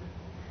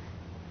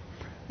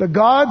 The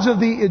gods of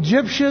the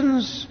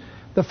Egyptians,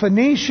 the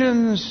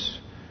Phoenicians,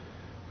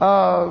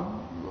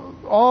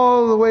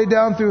 all the way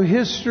down through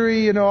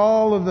history,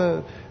 all of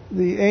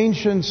the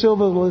ancient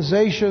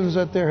civilizations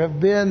that there have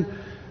been.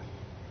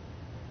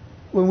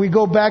 When we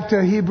go back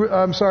to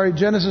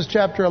Genesis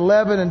chapter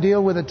 11 and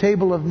deal with the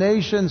table of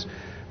nations,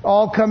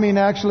 all coming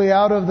actually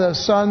out of the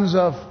sons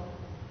of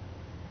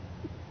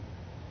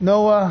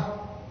Noah.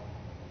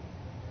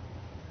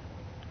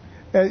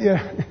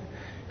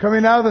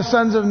 Coming out of the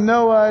sons of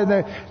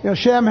Noah, and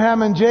Shem,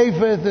 Ham, and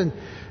Japheth,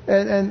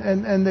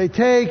 and they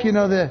take,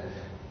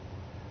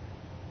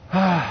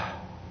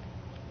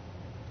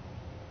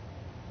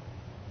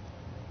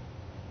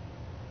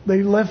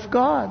 they left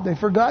God. They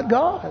forgot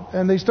God.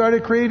 And they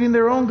started creating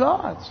their own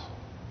gods.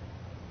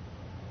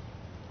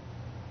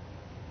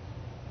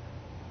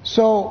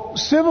 So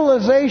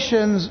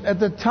civilizations at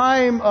the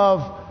time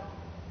of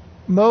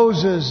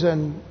Moses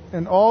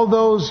and all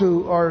those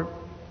who are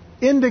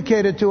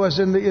indicated to us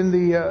in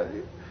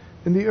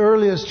the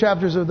earliest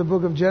chapters of the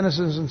book of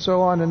Genesis and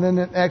so on, and then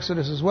in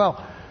Exodus as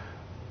well.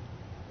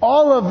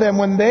 All of them,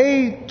 when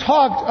they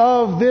talked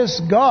of this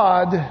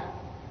God,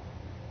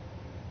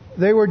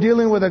 they were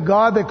dealing with a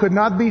God that could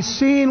not be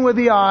seen with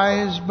the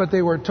eyes, but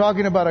they were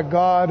talking about a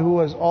God who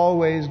was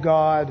always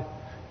God,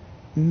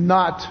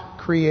 not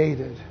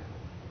created.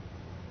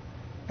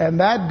 And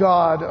that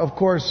God, of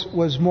course,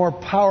 was more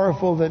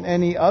powerful than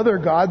any other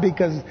God,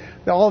 because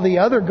all the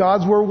other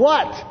gods were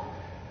what?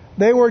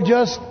 They were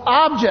just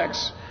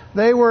objects.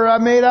 They were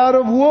made out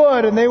of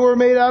wood, and they were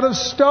made out of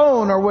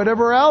stone, or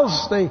whatever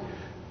else they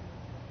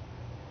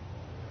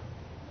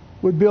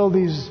would build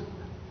these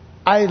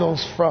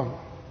idols from.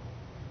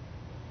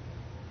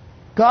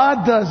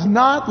 God does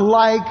not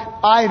like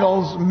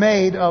idols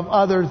made of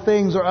other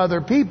things or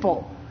other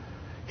people.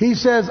 He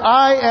says,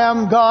 I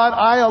am God,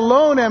 I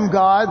alone am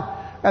God,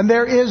 and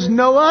there is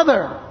no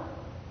other.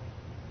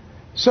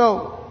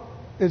 So,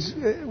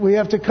 we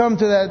have to come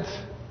to that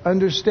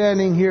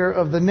understanding here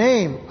of the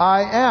name.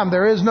 I am.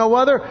 There is no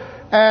other,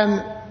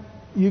 and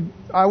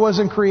I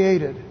wasn't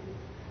created.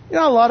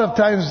 A lot of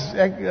times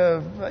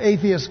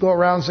atheists go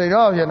around saying,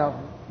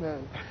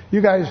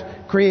 you guys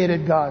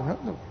created God.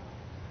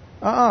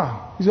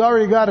 He's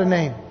already got a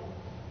name.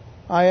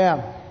 I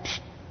am.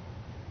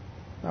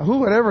 Now, who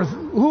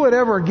would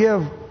ever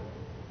give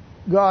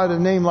God a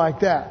name like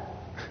that?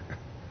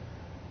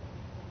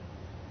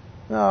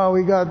 No,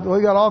 we got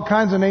all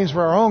kinds of names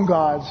for our own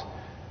gods.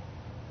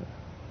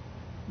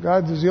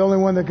 God is the only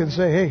one that can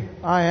say, hey,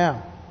 I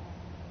am.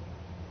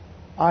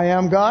 I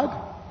am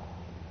God.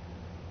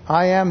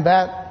 I am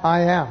that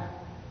I am.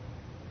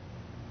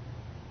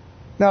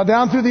 Now,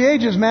 down through the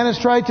ages, man has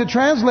tried to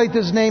translate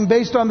this name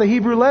based on the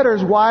Hebrew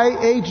letters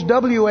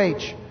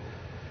YHWH.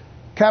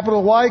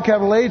 Capital Y,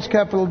 capital H,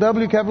 capital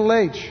W, capital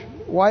H.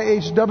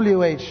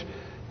 YHWH.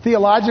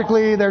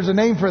 Theologically, there's a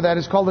name for that.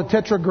 It's called a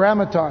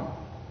tetragrammaton.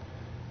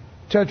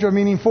 Tetra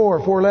meaning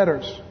four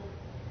letters.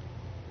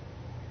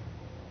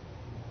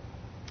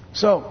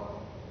 So,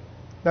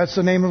 that's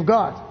the name of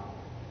God.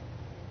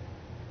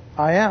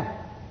 I am.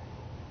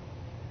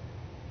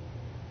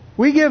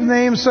 We give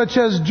names such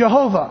as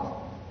Jehovah.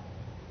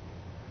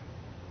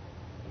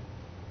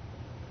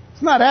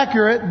 It's not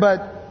accurate,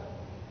 but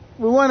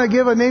we want to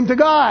give a name to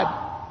God.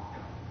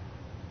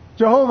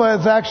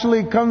 Jehovah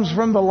actually comes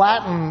from the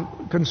Latin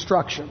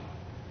construction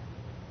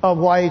of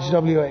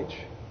YHWH.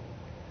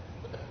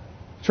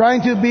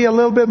 Trying to be a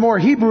little bit more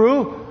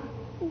Hebrew,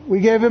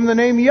 we gave him the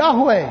name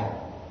Yahweh.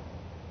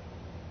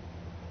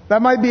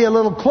 That might be a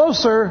little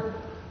closer,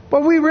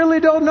 but we really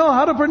don't know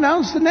how to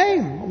pronounce the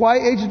name,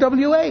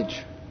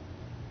 YHWH.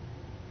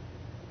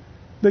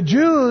 The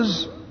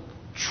Jews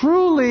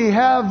truly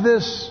have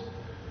this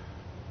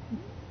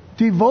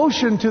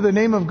devotion to the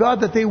name of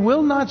God that they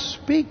will not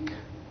speak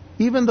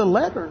even the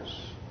letters.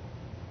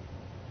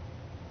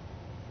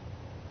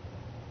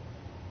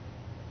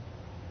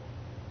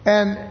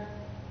 And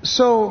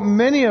so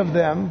many of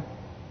them,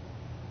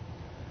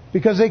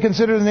 because they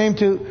consider the name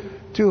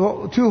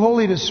too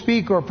holy to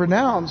speak or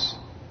pronounce,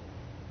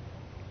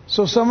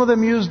 so some of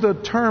them use the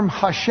term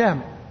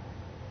Hashem.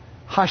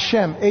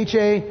 Hashem.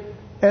 H-A-S-H-A-M.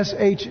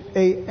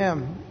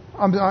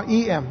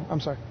 E-M. I'm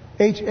sorry.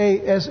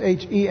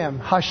 H-A-S-H-E-M.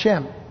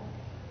 Hashem.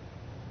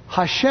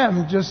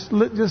 Hashem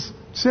just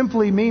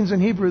simply means in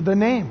Hebrew the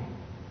name.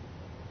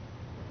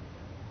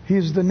 He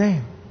is the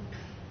name.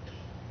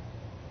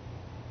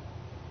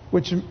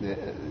 Which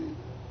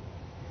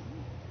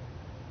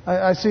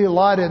I see a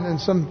lot in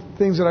some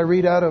things that I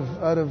read out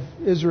of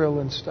Israel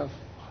and stuff.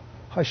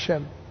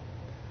 Hashem.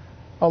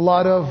 A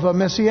lot of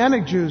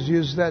Messianic Jews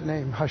use that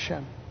name,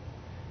 Hashem.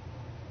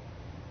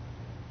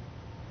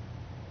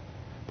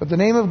 But the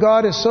name of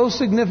God is so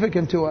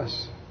significant to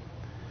us.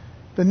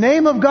 The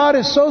name of God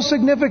is so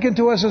significant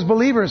to us as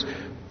believers.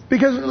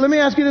 Because let me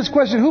ask you this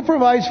question. Who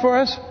provides for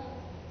us?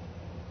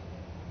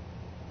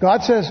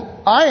 God says,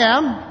 I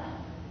am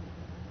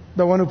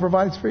the one who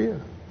provides for you.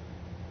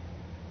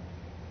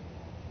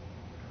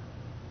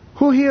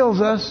 Who heals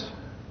us?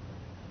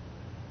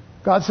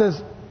 God says,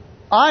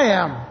 I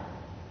am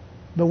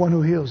the one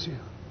who heals you.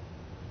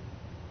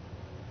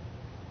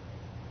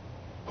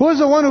 Who is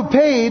the one who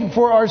paid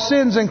for our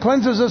sins and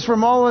cleanses us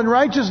from all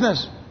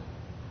unrighteousness?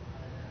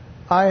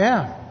 I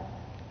am.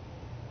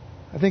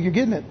 I think you're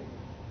getting it.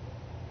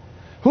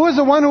 Who is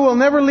the one who will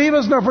never leave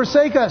us nor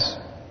forsake us?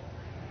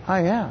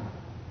 I am.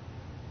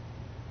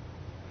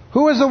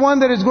 Who is the one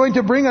that is going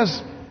to bring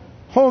us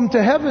home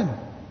to heaven?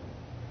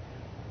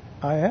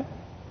 I am.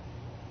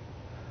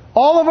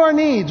 All of our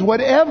needs,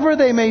 whatever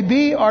they may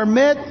be, are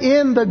met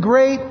in the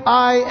great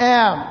I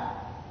am.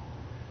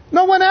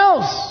 No one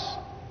else.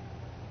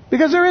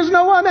 Because there is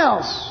no one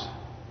else.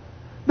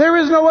 There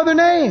is no other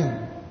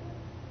name.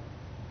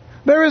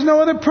 There is no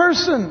other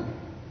person.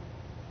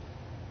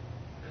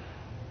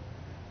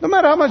 No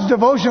matter how much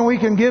devotion we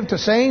can give to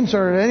saints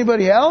or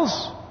anybody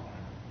else,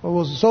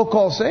 or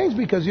so-called saints,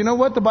 because you know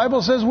what? The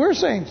Bible says we're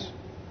saints.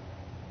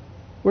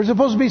 We're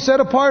supposed to be set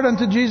apart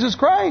unto Jesus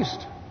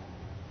Christ.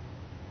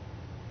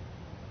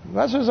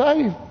 That says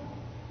I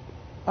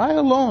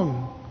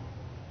alone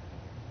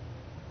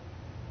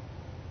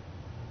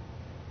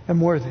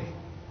am worthy. I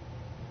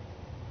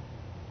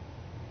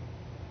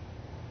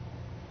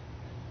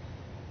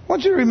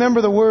want you to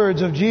remember the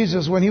words of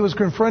Jesus when He was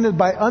confronted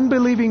by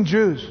unbelieving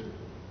Jews.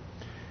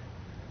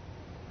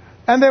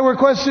 And they were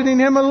questioning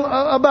Him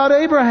about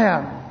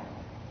Abraham.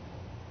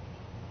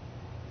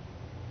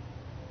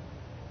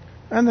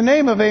 And the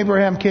name of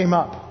Abraham came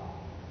up.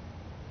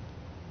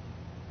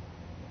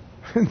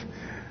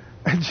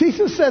 And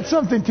Jesus said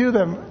something to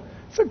them.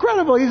 It's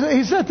incredible.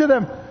 He said to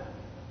them,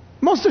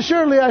 most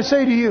assuredly I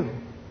say to you,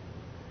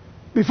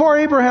 before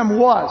Abraham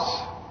was,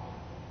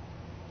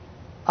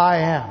 I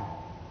am.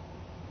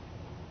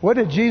 What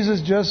did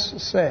Jesus just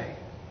say?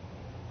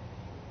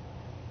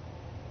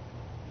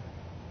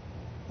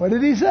 What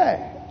did He say?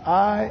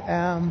 I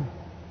am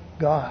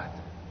God.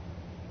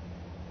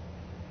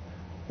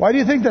 Why do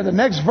you think that the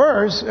next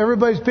verse,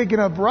 everybody's picking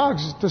up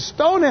rocks to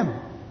stone Him?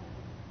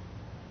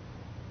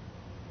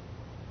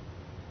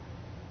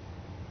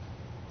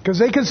 Because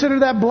they consider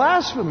that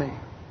blasphemy.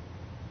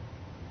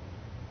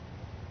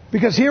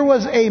 Because here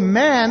was a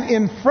man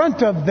in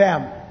front of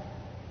them.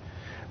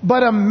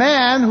 But a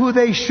man who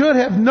they should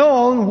have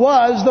known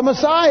was the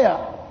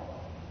Messiah.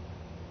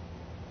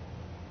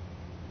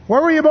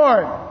 Where were you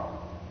born?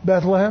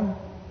 Bethlehem.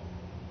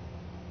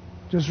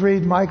 Just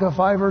read Micah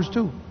 5 verse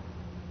 2.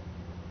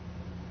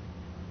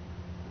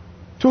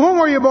 To whom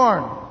were you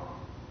born?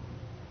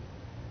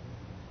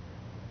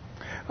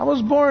 I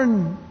was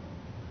born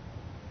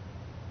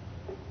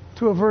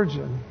to a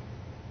virgin.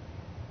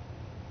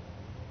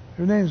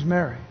 Her name's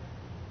Mary.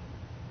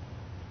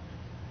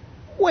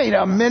 Wait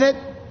a minute.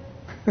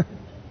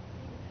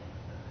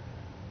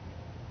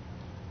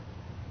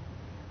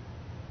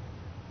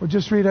 Well,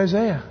 just read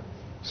Isaiah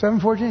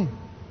 7:14.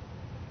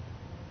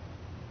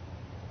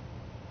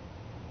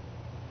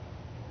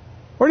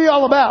 What are you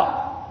all about?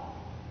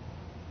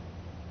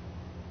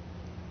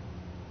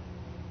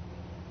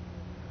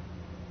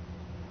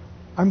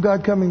 I'm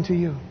God coming to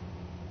you.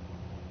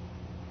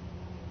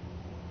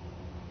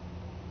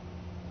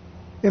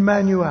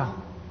 Emmanuel.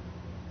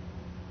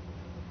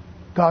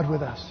 God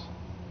with us.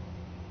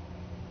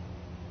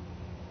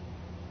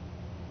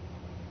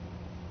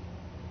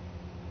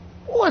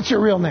 What's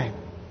your real name?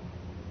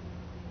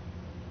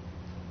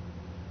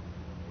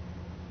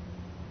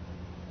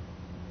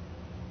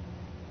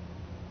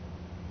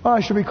 Oh,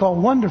 I should be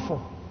called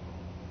Wonderful,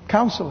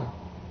 Counselor,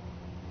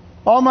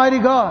 Almighty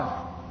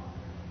God,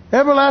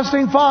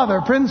 Everlasting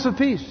Father, Prince of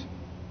Peace.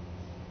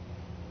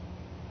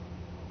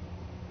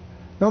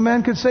 No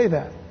man could say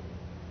that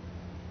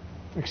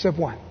except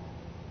one.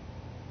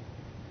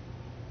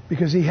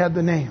 Because he had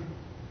the name.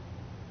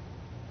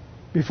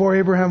 Before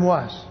Abraham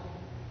was,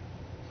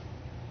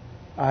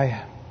 I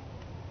am.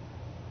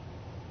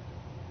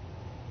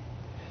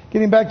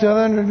 Getting back to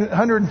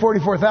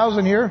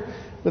 144,000 here,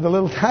 with the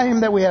little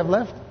time that we have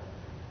left.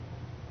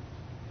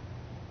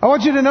 I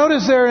want you to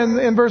notice there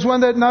in verse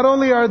 1 that not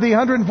only are the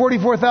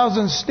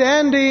 144,000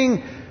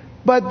 standing,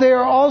 but they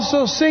are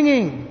also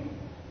singing.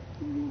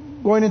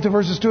 Going into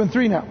verses 2 and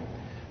 3 now.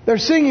 They're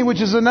singing,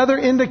 which is another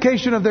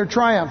indication of their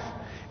triumph.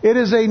 It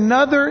is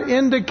another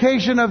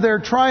indication of their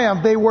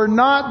triumph. They were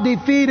not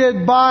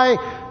defeated by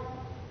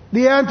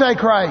the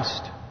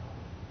Antichrist.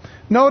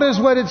 Notice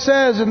what it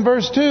says in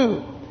verse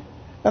 2.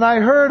 And I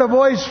heard a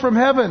voice from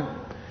heaven,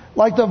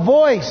 like the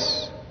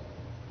voice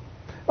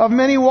of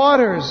many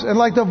waters, and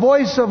like the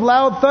voice of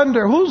loud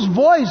thunder. Whose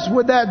voice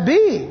would that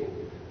be?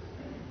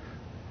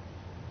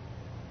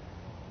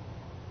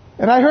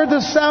 And I heard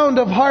the sound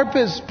of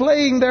harpists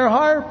playing their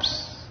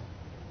harps.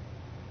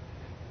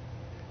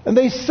 And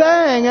they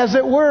sang, as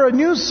it were, a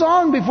new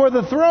song before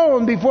the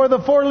throne, before the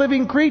four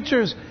living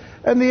creatures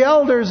and the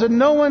elders. And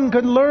no one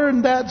could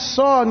learn that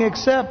song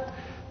except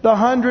the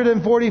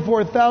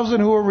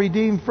 144,000 who were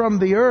redeemed from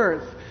the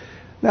earth.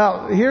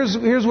 Now, here's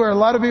where a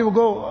lot of people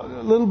go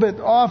a little bit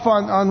off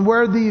on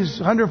where these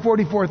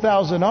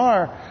 144,000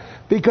 are.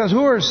 Because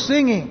who are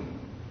singing?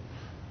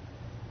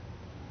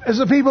 It's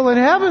the people in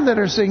heaven that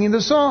are singing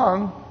the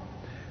song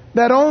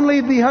that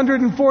only the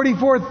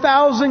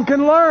 144,000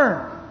 can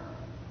learn.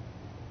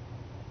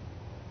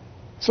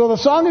 So the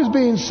song is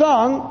being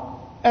sung,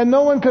 and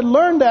no one could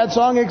learn that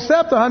song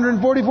except the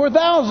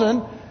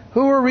 144,000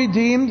 who were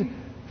redeemed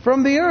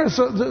from the earth.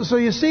 So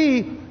you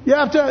see, you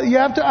have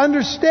to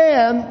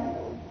understand.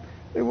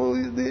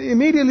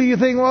 Immediately you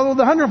think, well,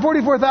 the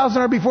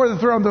 144,000 are before the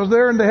throne. Those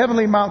there in the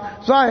heavenly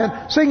Mount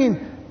Zion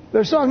singing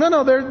their song.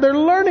 No, they're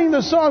learning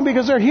the song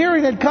because they're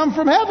hearing it come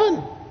from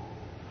heaven.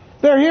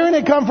 They're hearing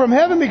it come from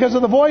heaven because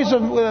of the voice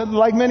of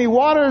like many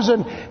waters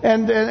and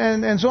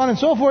so on and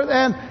so forth.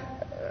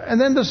 And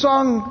then the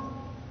song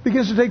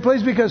begins to take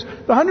place because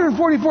the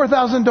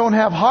 144,000 don't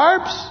have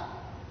harps.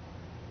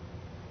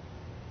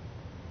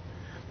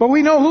 But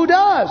we know who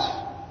does.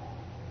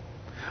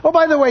 Oh,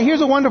 by the way,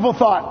 here's a wonderful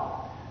thought.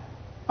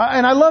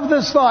 And I love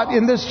this thought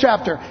in this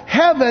chapter.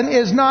 Heaven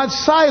is not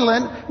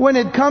silent when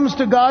it comes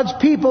to God's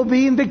people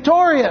being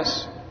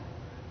victorious.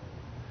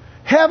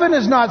 Heaven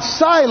is not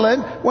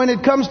silent when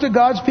it comes to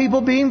God's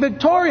people being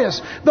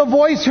victorious. The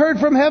voice heard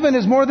from heaven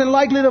is more than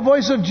likely the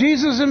voice of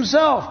Jesus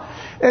Himself.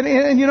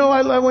 And you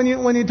know,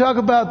 when you talk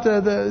about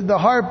the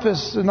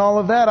harpists and all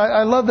of that,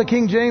 I love the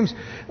King James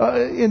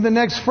in the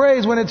next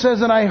phrase when it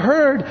says, and I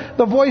heard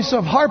the voice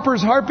of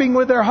harpers harping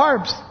with their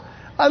harps.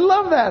 I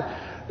love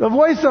that. The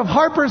voice of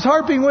harpers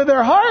harping with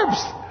their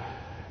harps.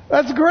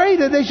 That's great.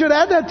 They should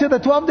add that to the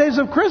 12 days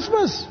of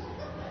Christmas.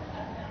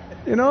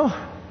 You know?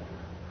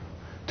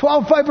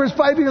 12 pipers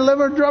piping,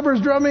 11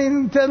 drummers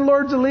drumming, 10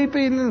 lords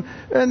a-leaping,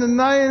 and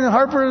 9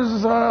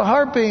 harpers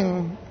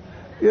harping.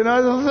 You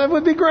know, that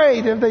would be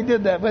great if they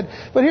did that. But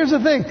here's the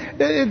thing.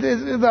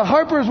 The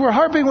harpers were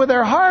harping with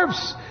their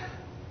harps.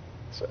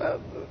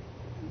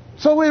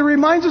 So it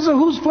reminds us of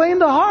who's playing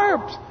the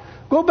harps.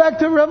 Go back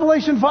to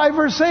Revelation 5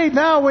 verse 8.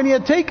 Now, when He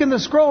had taken the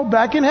scroll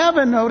back in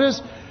heaven,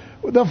 notice,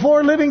 the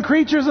 4 living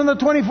creatures and the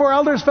 24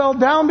 elders fell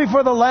down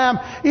before the Lamb,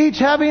 each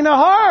having a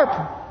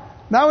harp.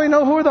 Now we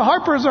know who the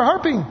harpers are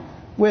harping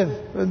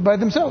with, by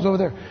themselves over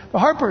there. The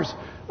harpers.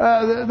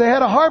 They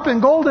had a harp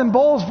and golden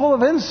bowls full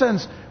of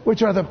incense,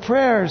 which are the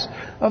prayers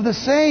of the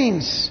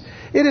saints.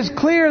 It is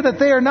clear that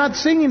they are not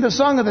singing the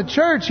song of the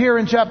church here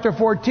in chapter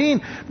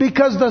 14,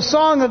 because the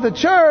song of the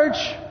church,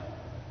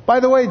 by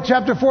the way,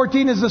 chapter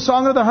 14 is the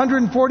song of the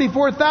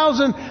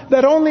 144,000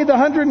 that only the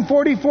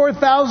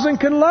 144,000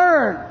 can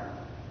learn.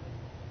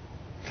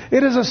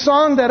 It is a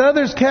song that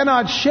others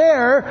cannot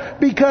share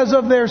because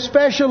of their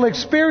special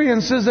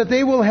experiences that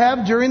they will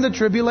have during the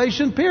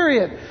tribulation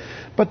period.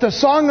 But the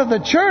song of the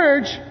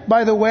church,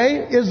 by the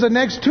way, is the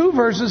next 2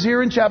 verses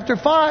here in chapter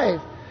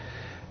 5.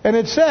 And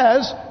it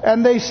says,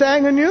 and they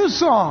sang a new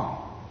song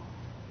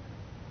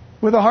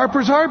with the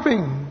harpers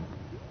harping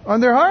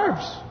on their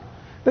harps.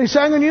 They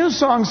sang a new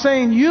song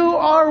saying, you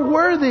are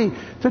worthy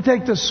to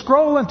take the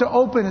scroll and to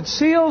open its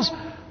seals,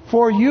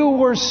 for you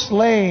were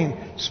slain.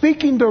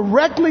 Speaking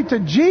directly to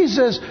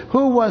Jesus,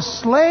 who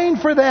was slain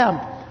for them.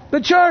 The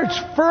church,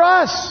 for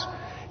us.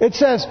 It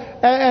says,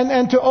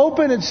 and to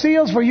open its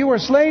seals, for you were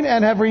slain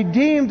and have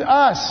redeemed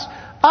us.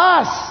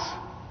 Us!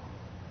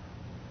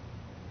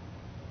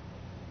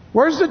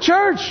 Where's the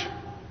church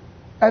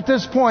at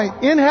this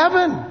point? In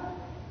heaven.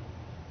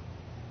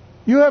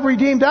 You have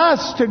redeemed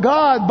us to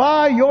God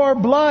by your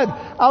blood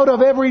out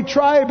of every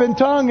tribe and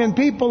tongue and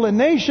people and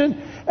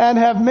nation, and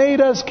have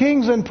made us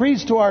kings and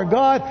priests to our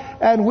God,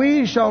 and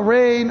we shall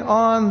reign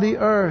on the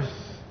earth.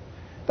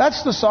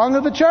 That's the song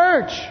of the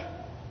church.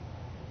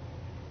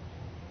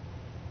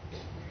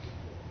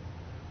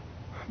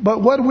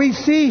 But what we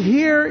see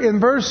here in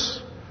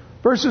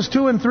verses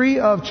 2 and 3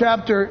 of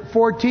chapter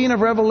 14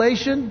 of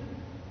Revelation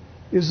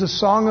is the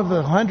song of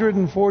the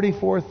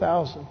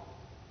 144,000.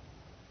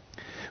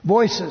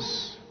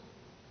 Voices.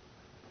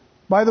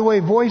 By the way,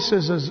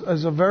 voices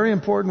is a very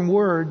important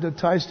word that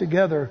ties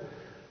together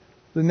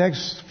the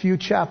next few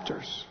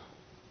chapters.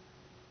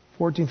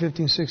 14,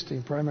 15,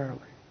 16 primarily.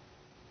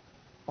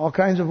 All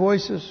kinds of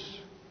voices,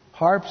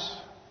 harps,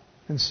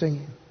 and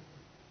singing.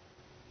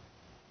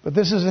 But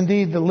this is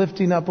indeed the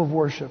lifting up of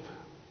worship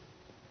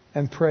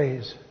and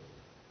praise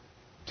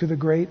to the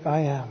great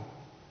I am.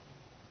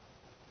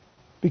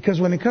 Because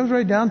when it comes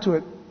right down to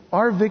it,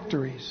 our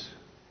victories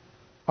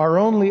are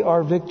only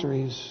our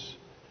victories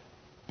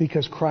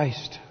because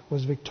Christ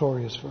was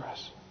victorious for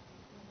us.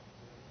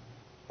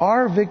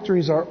 Our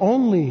victories are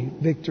only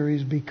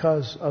victories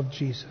because of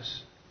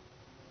Jesus.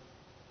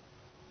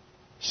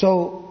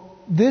 So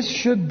this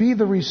should be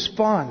the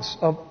response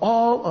of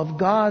all of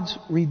God's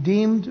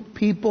redeemed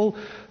people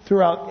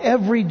throughout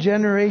every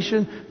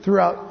generation,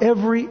 throughout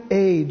every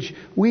age.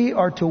 We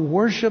are to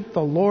worship the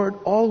Lord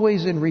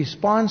always in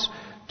response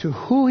to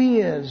who He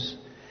is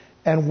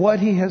and what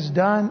He has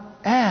done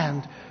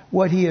and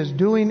what He is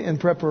doing in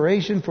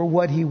preparation for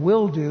what He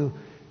will do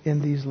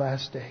in these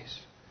last days.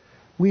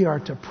 We are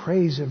to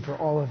praise Him for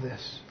all of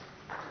this.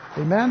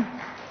 Amen?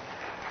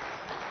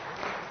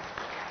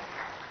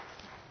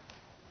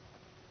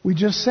 We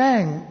just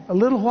sang a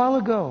little while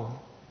ago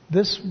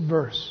this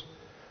verse.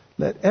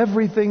 Let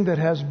everything that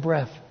has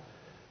breath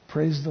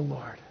praise the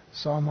Lord.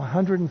 Psalm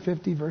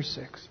 150 verse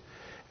 6.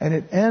 And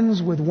it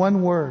ends with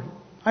one word.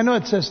 I know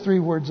it says 3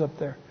 words up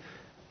there,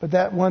 but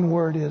that one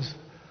word is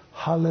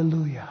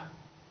hallelujah.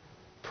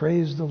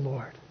 Praise the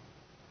Lord.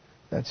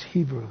 That's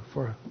Hebrew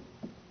for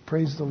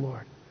praise the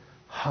Lord.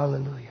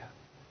 Hallelujah.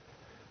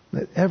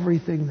 Let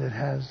everything that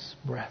has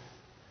breath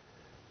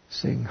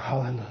sing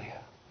hallelujah.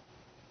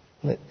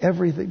 Let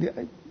everything...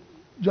 Did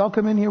y'all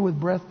come in here with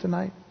breath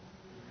tonight?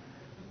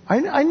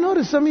 I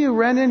noticed some of you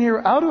ran in here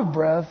out of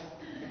breath,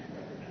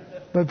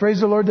 but praise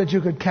the Lord that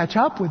you could catch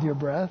up with your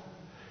breath.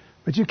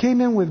 But you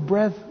came in with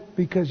breath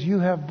because you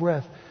have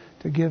breath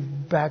to give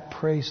back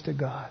praise to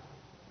God.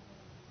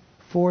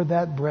 For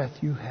that breath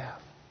you have.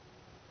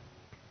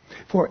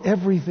 For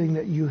everything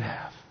that you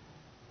have.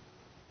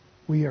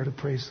 We are to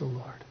praise the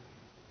Lord.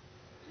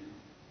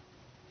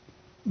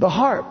 The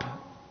harp.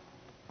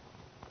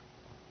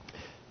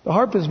 The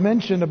harp is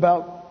mentioned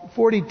about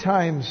 40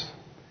 times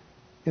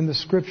in the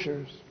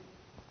Scriptures.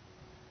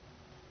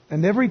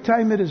 And every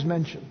time it is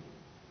mentioned,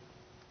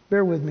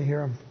 bear with me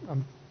here,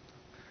 I'm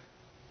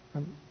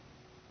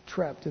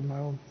trapped in my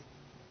own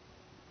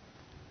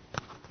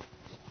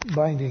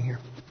binding here.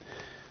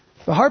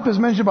 The harp is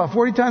mentioned about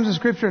 40 times in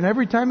Scripture, and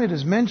every time it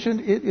is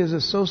mentioned, it is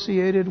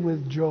associated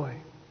with joy.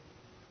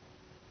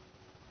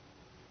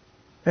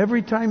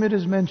 Every time it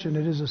is mentioned,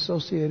 it is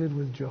associated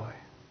with joy.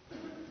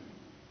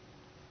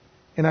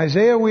 In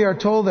Isaiah, we are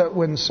told that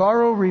when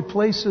sorrow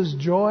replaces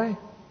joy,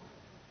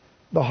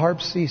 the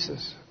harp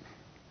ceases.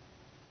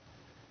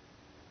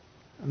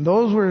 And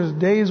those were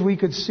days we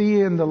could see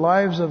in the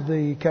lives of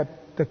the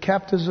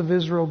captives of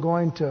Israel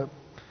going to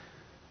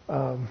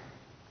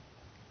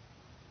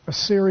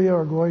Assyria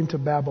or going to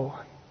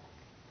Babylon.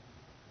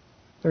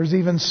 There's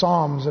even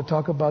Psalms that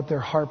talk about their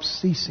harps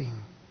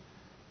ceasing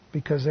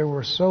because they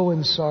were so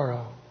in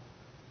sorrow,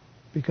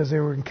 because they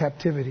were in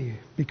captivity,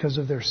 because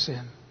of their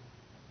sin.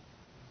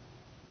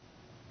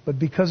 But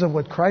because of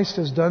what Christ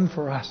has done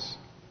for us,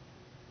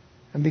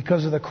 and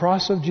because of the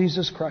cross of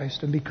Jesus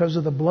Christ, and because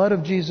of the blood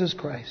of Jesus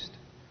Christ,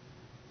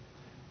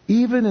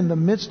 even in the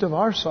midst of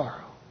our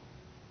sorrow,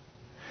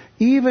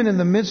 even in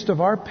the midst of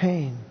our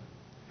pain,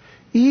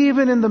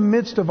 even in the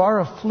midst of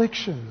our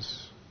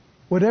afflictions,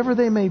 whatever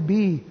they may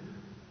be,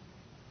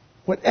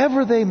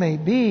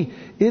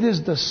 it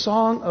is the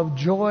song of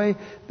joy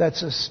that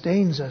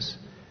sustains us,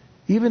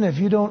 even if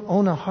you don't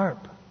own a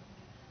harp.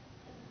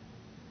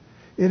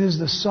 It is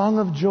the song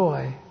of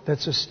joy that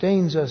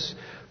sustains us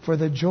for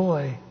the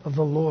joy of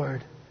the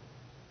Lord.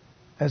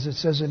 As it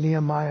says in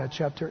Nehemiah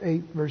chapter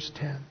 8 verse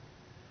 10.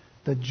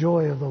 The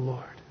joy of the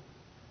Lord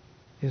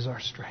is our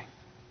strength.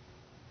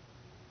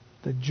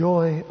 The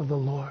joy of the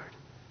Lord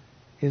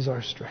is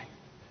our strength.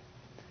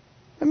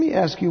 Let me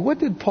ask you, what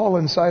did Paul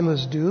and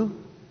Silas do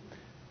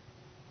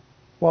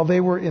while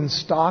they were in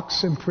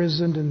stocks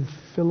imprisoned in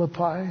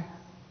Philippi?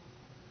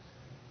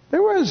 They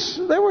were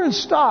in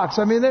stocks.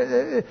 I mean,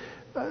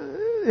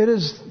 it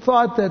is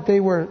thought that they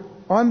were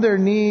on their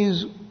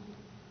knees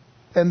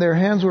and their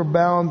hands were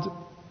bound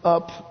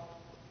up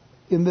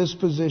in this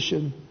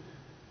position.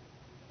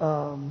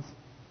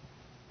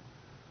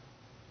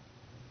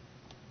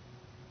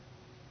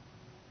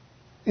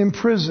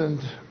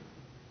 Imprisoned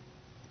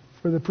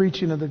for the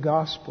preaching of the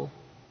gospel.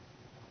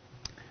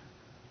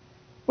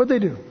 What'd they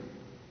do?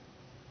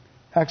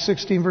 Acts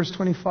 16 verse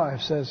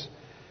 25 says,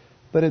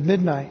 but at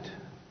midnight,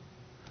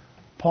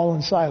 Paul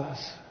and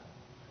Silas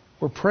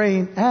were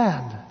praying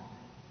and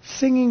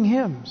singing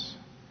hymns.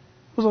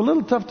 It was a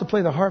little tough to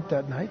play the harp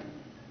that night.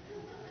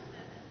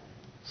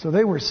 So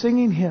they were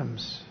singing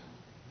hymns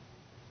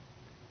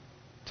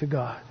to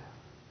God.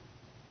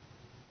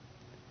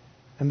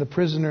 And the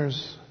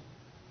prisoners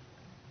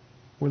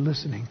were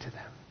listening to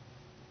them.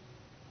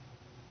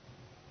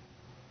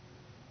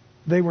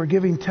 They were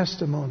giving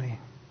testimony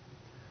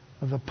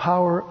of the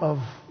power of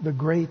the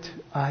great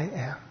I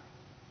am.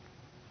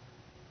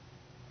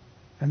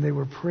 And they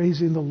were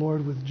praising the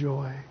Lord with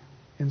joy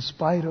in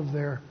spite of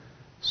their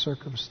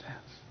circumstance.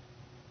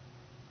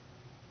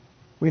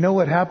 We know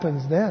what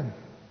happens then.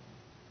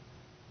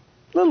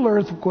 little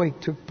earthquake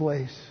took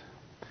place.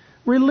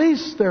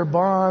 Released their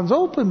bonds,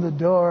 opened the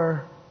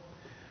door.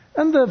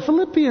 And the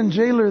Philippian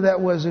jailer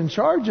that was in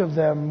charge of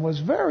them was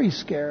very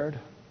scared.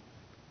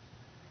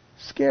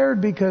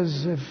 Scared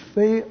because if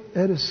they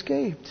had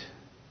escaped,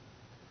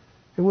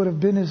 it would have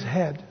been his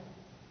head.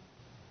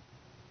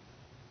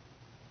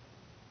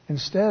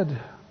 Instead,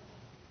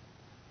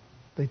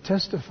 they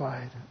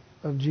testified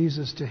of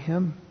Jesus to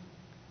him.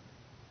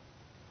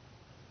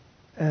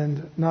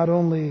 And not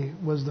only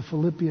was the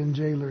Philippian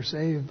jailer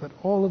saved, but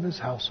all of his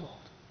household,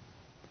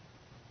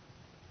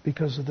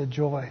 because of the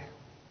joy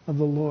of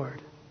the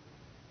Lord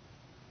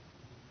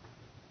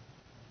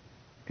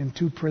in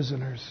 2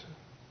 prisoners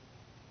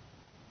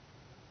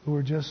who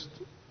were just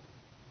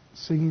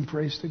singing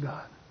praise to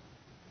God.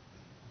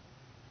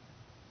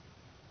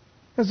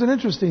 It's an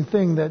interesting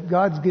thing that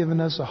God's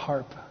given us a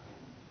harp.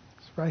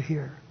 It's right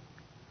here.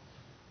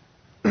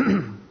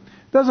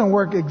 Doesn't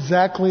work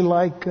exactly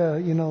like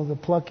the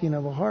plucking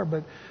of a harp,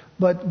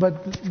 but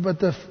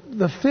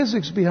the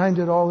physics behind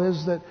it all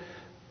is that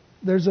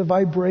there's a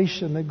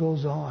vibration that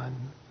goes on.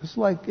 It's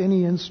like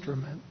any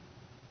instrument.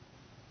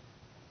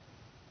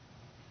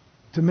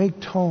 To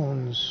make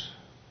tones,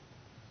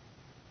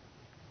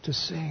 to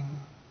sing.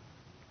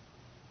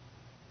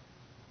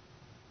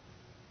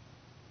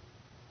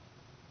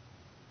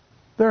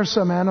 There are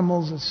some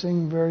animals that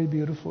sing very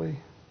beautifully.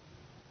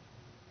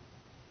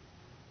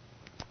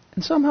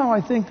 And somehow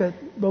I think that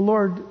the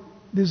Lord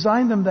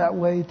designed them that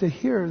way to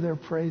hear their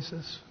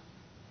praises.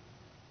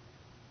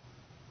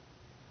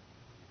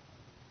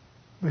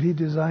 But He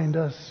designed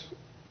us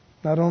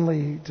not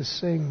only to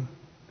sing,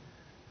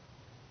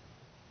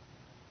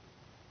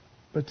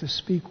 but to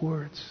speak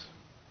words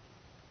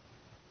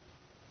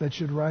that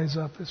should rise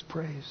up as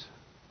praise,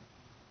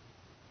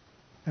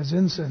 as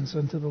incense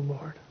unto the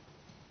Lord,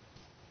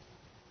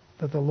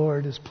 that the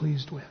Lord is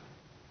pleased with.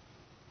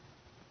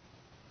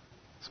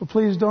 So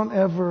please don't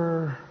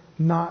ever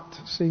not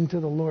sing to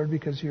the Lord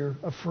because you're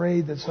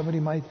afraid that somebody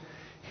might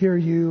hear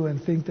you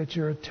and think that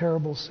you're a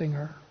terrible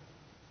singer.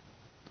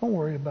 Don't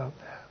worry about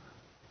that.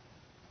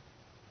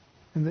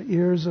 In the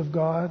ears of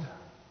God,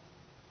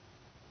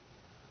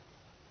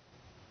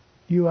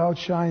 you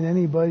outshine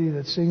anybody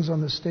that sings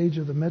on the stage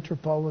of the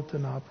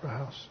Metropolitan Opera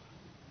House.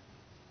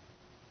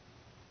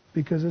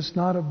 Because it's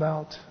not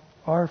about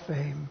our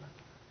fame.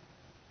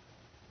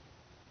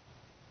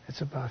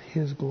 It's about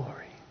His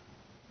glory.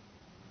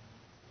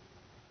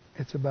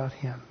 It's about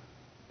Him.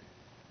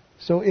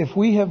 So if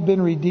we have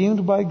been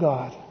redeemed by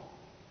God,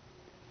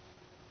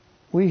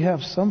 we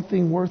have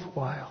something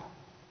worthwhile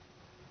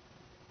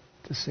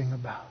to sing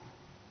about.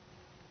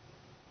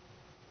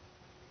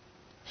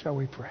 Shall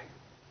we pray?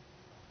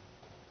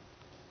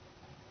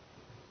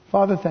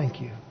 Father,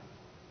 thank you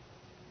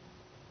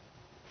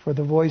for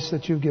the voice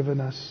that you've given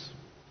us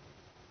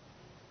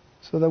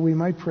so that we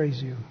might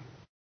praise you.